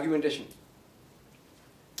in argumentation.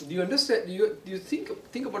 Do you understand? Do you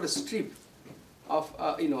think about a strip of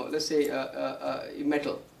let's say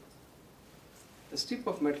metal? The strip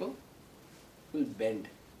of metal will bend.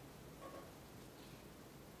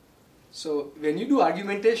 So when you do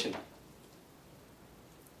argumentation,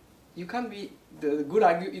 you can't be the good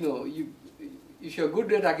if you're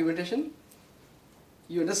good at argumentation,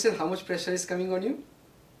 you understand how much pressure is coming on you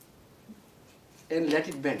and let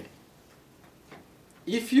it bend.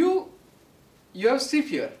 If you have strip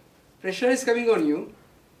here, pressure is coming on you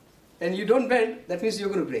and you don't bend, that means you're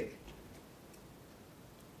going to break.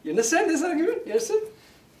 You understand this argument? You understand?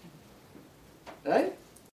 Right?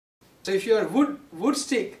 So if you are wood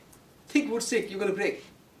stick, thick wood stick, you're going to break.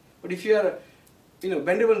 But if you are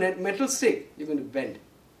bendable metal stick, you're going to bend.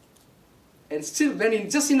 And still bending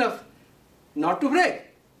just enough not to break.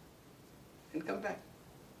 And come back.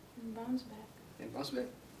 And bounce back. And bounce back.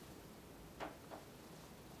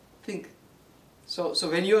 Think. So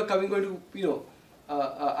when you are going to,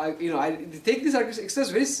 I take this exercise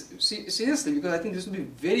very seriously, because I think this will be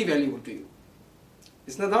very valuable to you.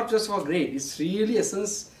 It's not just for grade, it's really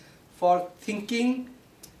essence for thinking.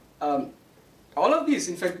 All of these,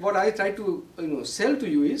 in fact, what I try to sell to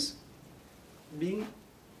you is being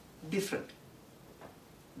different,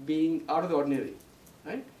 being out of the ordinary,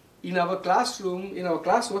 right? In our classroom, in our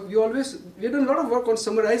classwork, we have done a lot of work on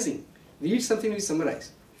summarizing. We read something, we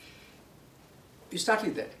summarize. You start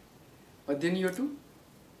with that, but then you have to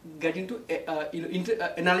get into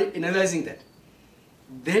analyzing that.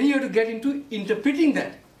 Then you have to get into interpreting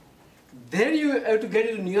that. Then you have to get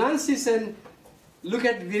into nuances and look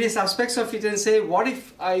at various aspects of it and say, what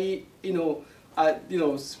if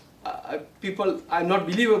people are not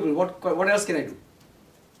believable? What else can I do?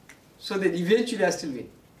 So that eventually I still win.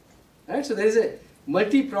 Right? So there is a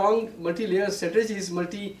multi-pronged, multi-layered strategies,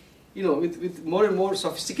 with more and more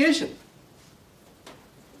sophistication.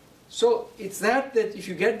 So it's that if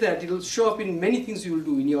you get that, it will show up in many things you will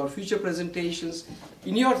do, in your future presentations,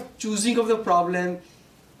 in your choosing of the problem,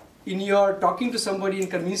 in your talking to somebody and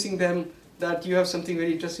convincing them that you have something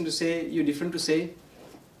very interesting to say, you're different to say.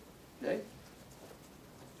 Right?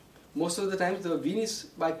 Most of the times the win is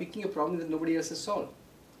by picking a problem that nobody else has solved.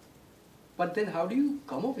 But then how do you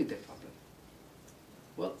come up with that problem?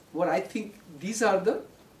 Well, what I think, these are the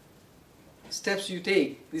steps you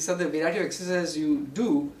take, these are the variety of exercises you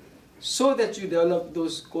do, so that you develop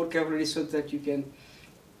those core capabilities so that you can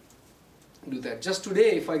do that. Just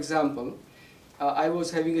today, for example, I was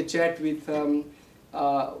having a chat with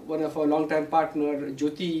one of our long-time partner,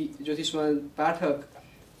 Jyotishman Pathak,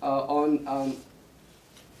 on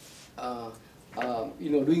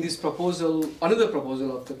doing this proposal, another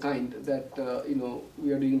proposal of the kind that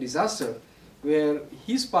we are doing disaster, where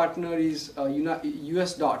his partner is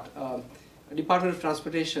US DOT, Department of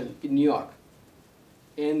Transportation in New York.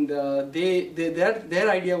 And their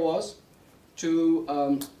idea was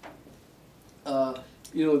to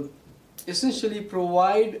essentially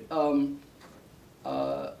provide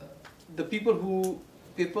the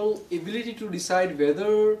people ability to decide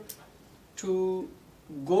whether to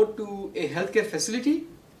go to a healthcare facility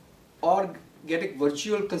or get a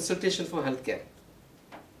virtual consultation for healthcare.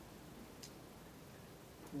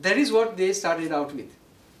 That is what they started out with.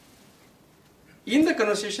 In the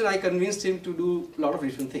conversation, I convinced him to do a lot of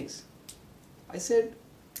different things. I said,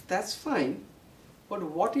 that's fine, but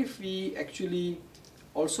what if we actually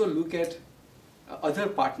also look at other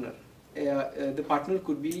partner? The partner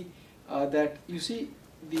could be that, you see,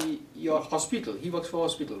 your hospital, he works for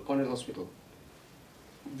hospital, Cornell Hospital,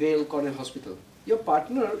 Vail Cornell Hospital. Your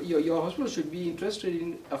partner, your hospital should be interested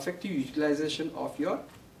in effective utilization of your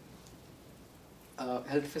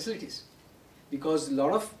health facilities. Because a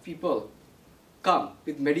lot of people come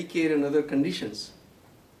with Medicare and other conditions,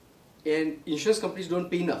 and insurance companies don't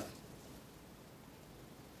pay enough.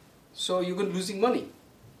 So you're losing money.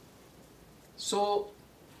 So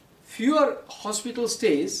fewer hospital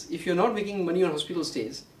stays, if you're not making money on hospital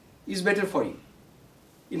stays, is better for you.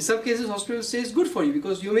 In some cases, hospital stay is good for you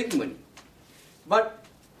because you're making money. But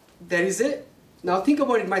there is now think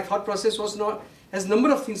about it, my thought process has a number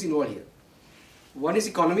of things involved here. One is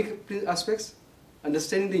economic aspects,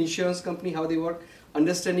 understanding the insurance company, how they work,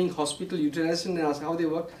 understanding hospital utilization and how they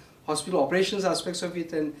work, hospital operations aspects of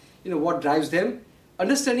it, and what drives them.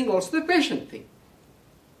 Understanding also the patient thing,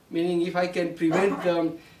 meaning if I can prevent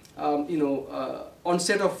the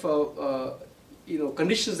onset of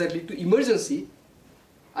conditions that lead to emergency,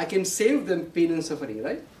 I can save them pain and suffering,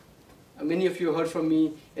 right? Many of you have heard from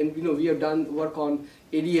me, and we have done work on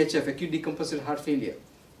ADHF, acute decompensated heart failure.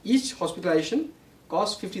 Each hospitalization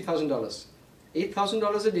costs $50,000,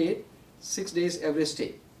 $8,000 a day, 6 days average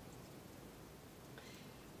stay.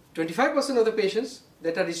 25% of the patients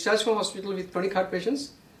that are discharged from hospital with chronic heart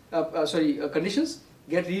patients, conditions,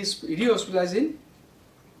 get re-hospitalized in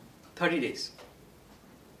 30 days.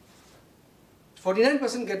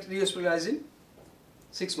 49% get re-hospitalized in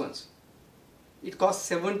 6 months. It costs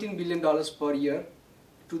 $17 billion per year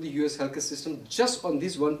to the US healthcare system just on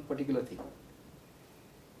this one particular thing.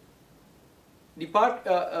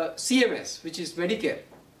 CMS, which is Medicare,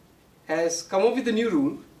 has come up with a new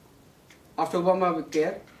rule after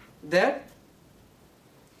Obamacare that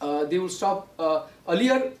they will stop,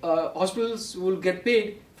 earlier hospitals will get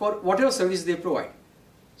paid for whatever service they provide.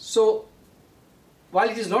 So while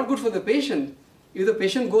it is not good for the patient, if the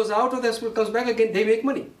patient goes out of the hospital, comes back again, they make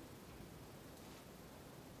money.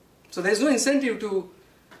 So there is no incentive to,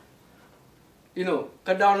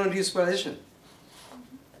 cut down on rehospitalization.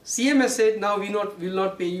 CMS said now we will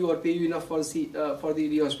not pay you or pay you enough for the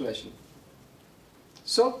rehospitalization.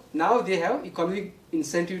 So now they have economic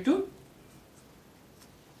incentive to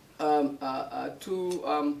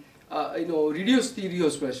reduce the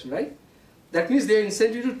rehospitalization, right? That means they are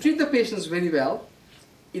incentive to treat the patients very well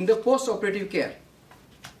in the post-operative care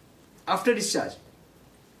after discharge.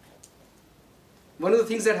 One of the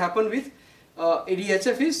things that happen with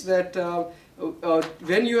ADHF is that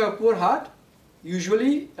when you have poor heart,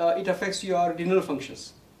 usually it affects your renal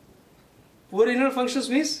functions. Poor renal functions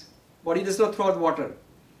means body does not throw out water.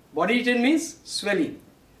 Body retain means swelling.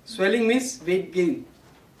 Swelling means weight gain.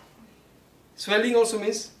 Swelling also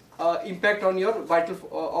means impact on your vital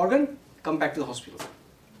organ, come back to the hospital.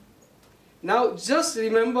 Now just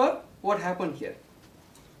remember what happened here.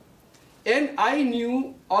 And I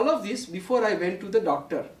knew all of this before I went to the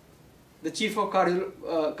doctor, the chief of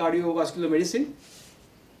cardiovascular medicine,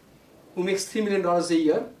 who makes $3 million a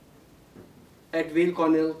year at Weill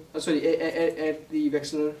Cornell, at the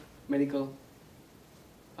Wexner Medical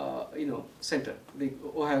Center, the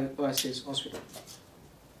Ohio State Hospital.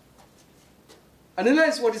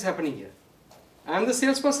 Analyze what is happening here. I am the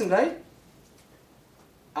salesperson, right?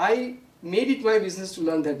 I made it my business to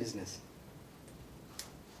learn their business.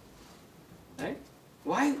 Right?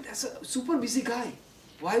 Why? That's a super busy guy.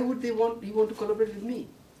 Why would he want to collaborate with me?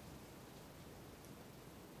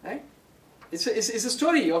 Right? It's a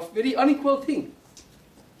story of very unequal thing.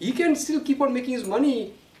 He can still keep on making his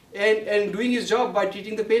money and doing his job by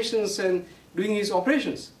treating the patients and doing his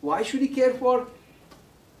operations. Why should he care for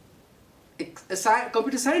a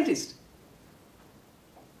computer scientist?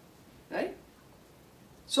 Right?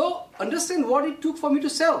 So understand what it took for me to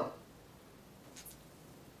sell.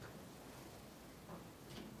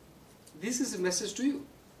 This is a message to you.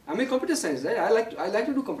 I'm a computer science, right? I like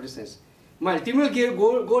to do computer science. My ultimate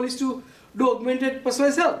goal is to do augmented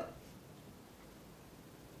personalized health.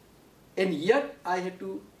 And yet I had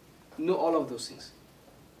to know all of those things.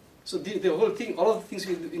 So the whole thing, all of the things,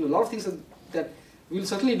 a lot of things that we will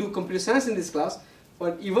certainly do computer science in this class,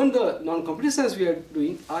 but even the non-computer science we are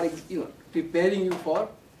doing are preparing you for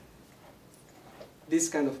this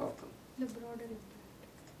kind of outcome. The broader impact.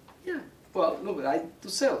 Yeah. Well, no, but to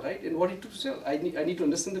sell, right? And what it took to sell, I need to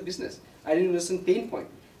understand the business. I need to understand pain point.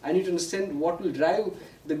 I need to understand what will drive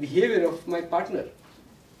the behavior of my partner.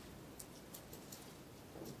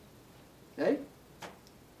 Right?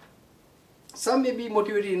 Some may be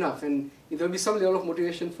motivated enough, and there will be some level of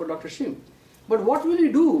motivation for Dr. Shim. But what will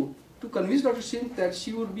you do to convince Dr. Shim that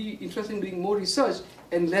she would be interested in doing more research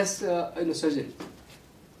and less surgery?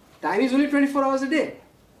 Time is only 24 hours a day.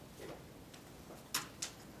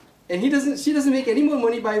 And she doesn't make any more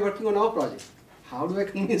money by working on our project. How do I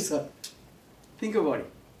convince her? Think about it.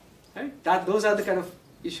 Right? Those are the kind of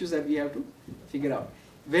issues that we have to figure out.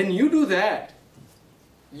 When you do that,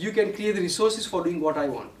 you can create the resources for doing what I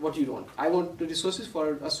want, what you want. I want the resources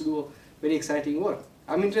for us to do very exciting work.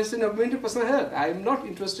 I'm interested in augmented personal health. I'm not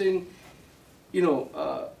interested in,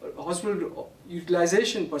 hospital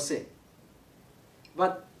utilization per se.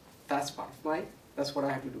 But that's that's what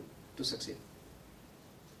I have to do to succeed.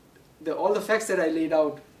 All the facts that I laid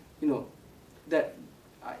out, that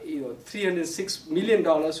 $306 million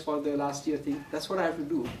for the last year thing, that's what I have to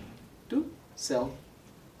do to sell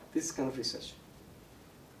this kind of research.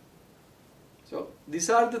 So these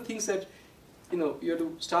are the things that you have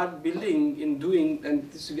to start building in doing,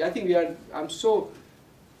 and this, I think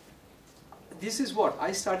this is what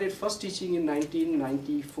I started first teaching in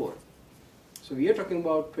 1994. So we are talking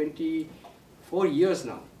about 24 years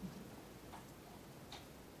now.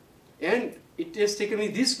 And it has taken me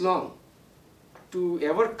this long to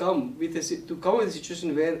ever come with a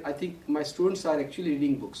situation where I think my students are actually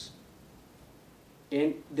reading books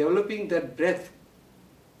and developing that breadth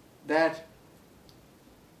that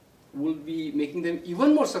will be making them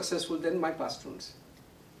even more successful than my past students.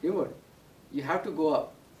 Remember, you have to go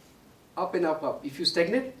up and up, up. If you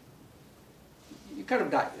stagnate, you kind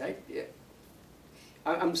of die, right? Yeah.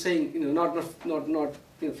 I'm saying, not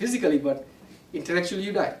physically, but intellectually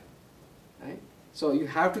you die, right? So you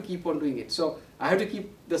have to keep on doing it. So I have to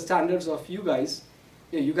keep the standards of you guys.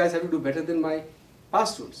 You guys have to do better than my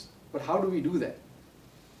past students. But how do we do that?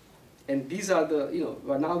 And these are the,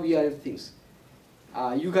 now we are things.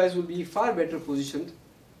 You guys will be far better positioned.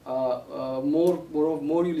 More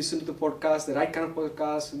you listen to the podcast, the right kind of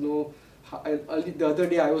podcast. The other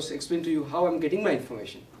day I was explaining to you how I'm getting my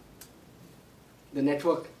information. The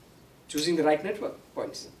network, choosing the right network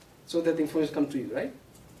points, so that the information comes to you, right?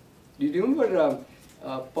 Do you remember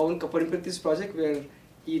Pawan Kaparimpati's project where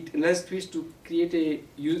he analyzed tweets to create a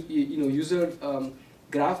user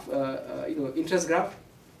graph, interest graph,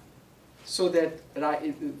 so that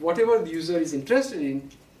whatever the user is interested in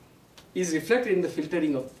is reflected in the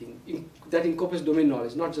filtering of the thing that encompasses domain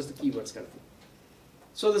knowledge, not just the keywords kind of thing.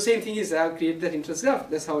 So the same thing is I have created that interest graph.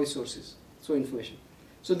 That's how I sources information.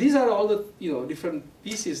 So these are all the different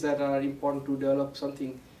pieces that are important to develop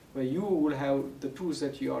something where you will have the tools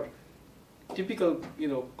that your typical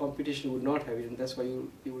competition would not have it, and that's why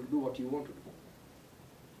you will do what you want to do.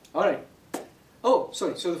 All right. Oh,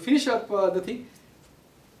 sorry. So to finish up the thing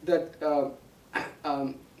that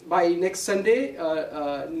by next Sunday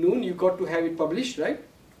noon you got to have it published, right?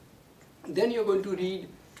 Then you're going to read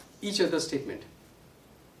each other's statement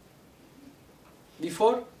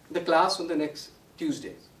before the class on the next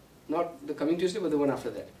Tuesday, not the coming Tuesday, but the one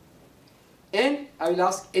after that. And I will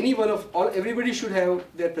ask everybody should have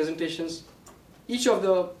their presentations. Each of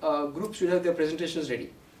the groups should have their presentations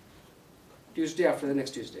ready. Tuesday after the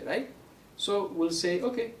next Tuesday, right? So we'll say,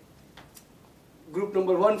 okay, group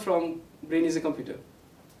number 1 from Brain is a Computer,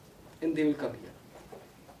 and they will come here.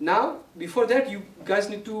 Now, before that, you guys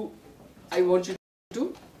need to, I want you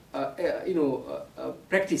to,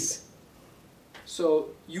 practice. So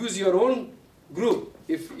use your own group.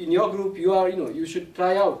 If in your group you are, you should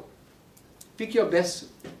try out. Pick your best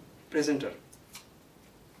presenter.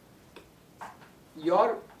 You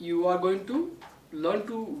are going to learn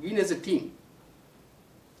to win as a team.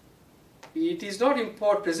 It is not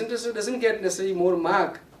important. Presenter doesn't get necessarily more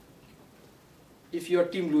mark if your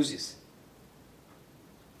team loses.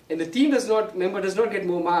 And the team member does not get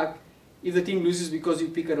more mark if the team loses because you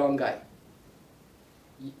pick a wrong guy.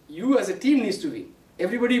 You as a team needs to win.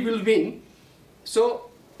 Everybody will win.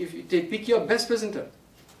 So if you pick your best presenter,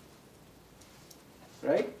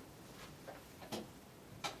 right?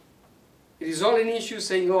 Resolve any issue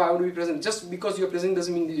saying, oh, I want to be present. Just because you're present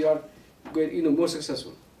doesn't mean that you are more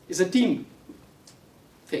successful. It's a team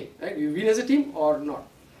thing, right? You win as a team or not.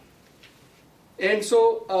 And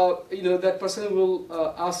so, that person will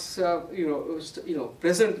ask,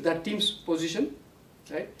 present that team's position,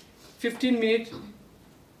 right? 15 minutes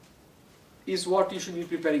is what you should be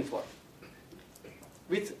preparing for,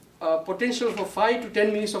 with potential for 5 to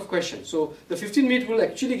 10 minutes of questions. So the 15 minutes will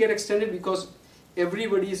actually get extended because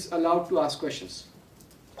everybody is allowed to ask questions.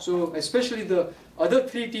 So especially the other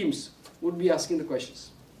 3 teams would be asking the questions,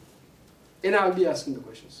 and I'll be asking the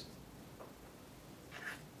questions,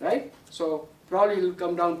 right? So probably it will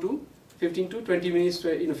come down to 15 to 20 minutes.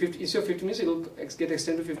 Instead of 15 minutes, it will get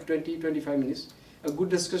extended to 20, 25 minutes. A good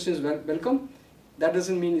discussion is welcome. That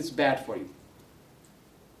doesn't mean it's bad for you.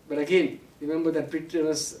 But again, remember that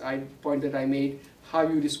pretense point that I made, how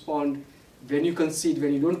you respond when you concede,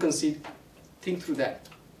 when you don't concede, think through that.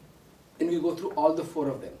 And we'll go through all the 4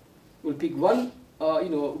 of them. We'll pick one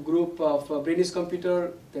group of Brain is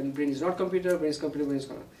Computer, then Brain is not Computer, Brain is Computer, Brain is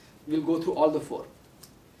Computer. We'll go through all the 4.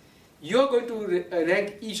 You're going to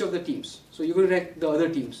rank each of the teams. So you're going to rank the other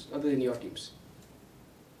teams other than your teams,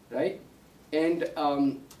 right? And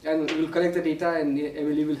we'll collect the data, and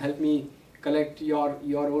Emily will help me collect your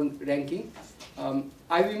own ranking. I'm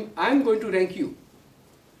going to rank you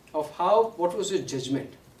of what was your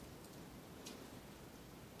judgment.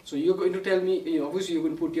 So you're going to tell me, obviously you're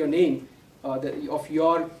going to put your name of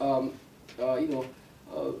your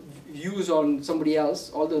views on somebody else,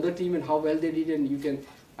 all the other team, and how well they did, and you can.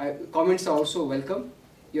 Comments are also welcome.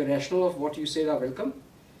 Your rationale of what you said are welcome.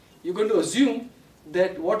 you're going to assume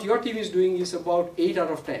that what your team is doing is about 8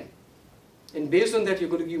 out of 10. And based on that, you're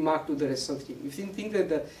going to give mark to the rest of the team. If you think that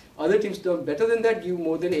the other teams done better than that, give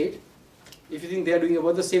more than 8. If you think they are doing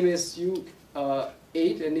about the same as you,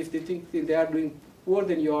 8. And if they think they are doing poor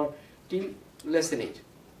than your team, less than 8.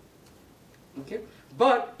 Okay?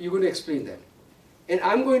 But you're going to explain that. And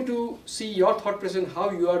I'm going to see your thought process,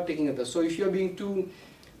 how you are taking others. So if you are being too,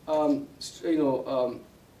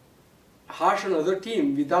 harsh on other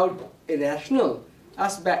team without a rational,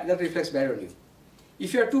 that reflects bad on you.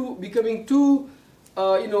 If you are becoming too,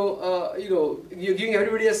 you're giving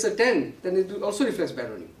everybody else a 10, then it also reflects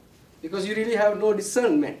bad on you, because you really have no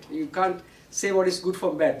discernment. You can't say what is good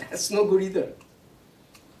from bad. That's no good either.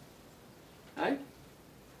 Right?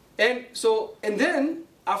 And then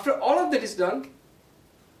after all of that is done,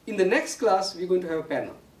 in the next class we're going to have a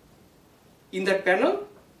panel. In that panel,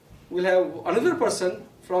 we'll have another person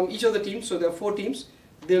from each of the teams. So there are 4 teams.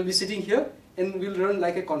 They'll be sitting here, and we'll run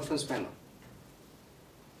like a conference panel.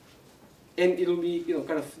 And it'll be,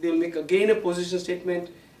 they'll make again a position statement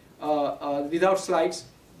without slides,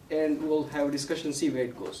 and we'll have a discussion, see where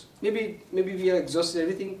it goes. Maybe we have exhausted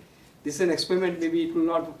everything. This is an experiment. Maybe it will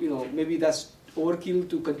not, maybe that's overkill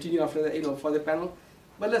to continue after the, for the panel.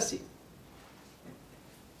 But let's see.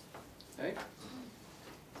 Right?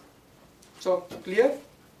 So clear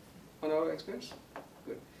on our experience?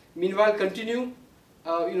 Good. Meanwhile, continue.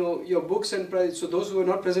 Your books and so those who are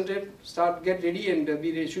not presented, get ready, and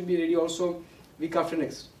should be ready also week after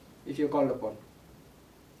next if you're called upon.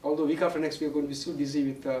 Although week after next we are going to be still busy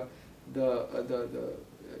with the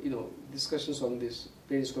discussions on this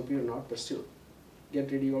parents computer or not, but still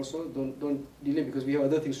get ready also. Don't delay, because we have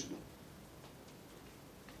other things to do.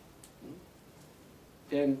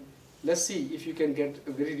 And let's see if you can get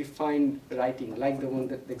a very refined writing like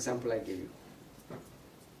the example I gave you.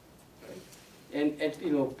 And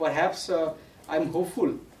perhaps I'm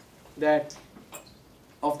hopeful that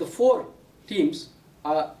of the 4 teams,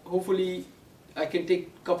 hopefully I can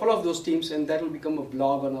take a couple of those teams, and that will become a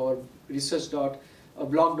blog on our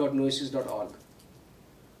blog.noesis.org.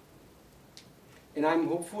 And I'm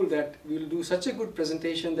hopeful that we'll do such a good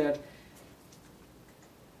presentation that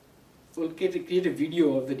we'll create a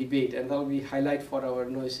video of the debate, and that'll be highlight for our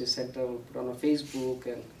Noesis Center. We'll put on our Facebook,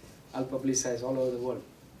 and I'll publicize all over the world,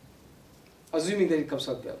 assuming that it comes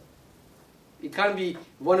out well. It can't be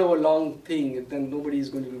 1 hour long thing, then nobody is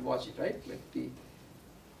going to watch it, right? Like be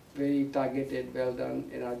very targeted, well done,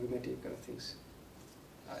 and argumentative kind of things.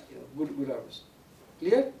 Good hours.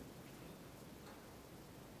 Clear?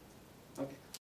 Okay.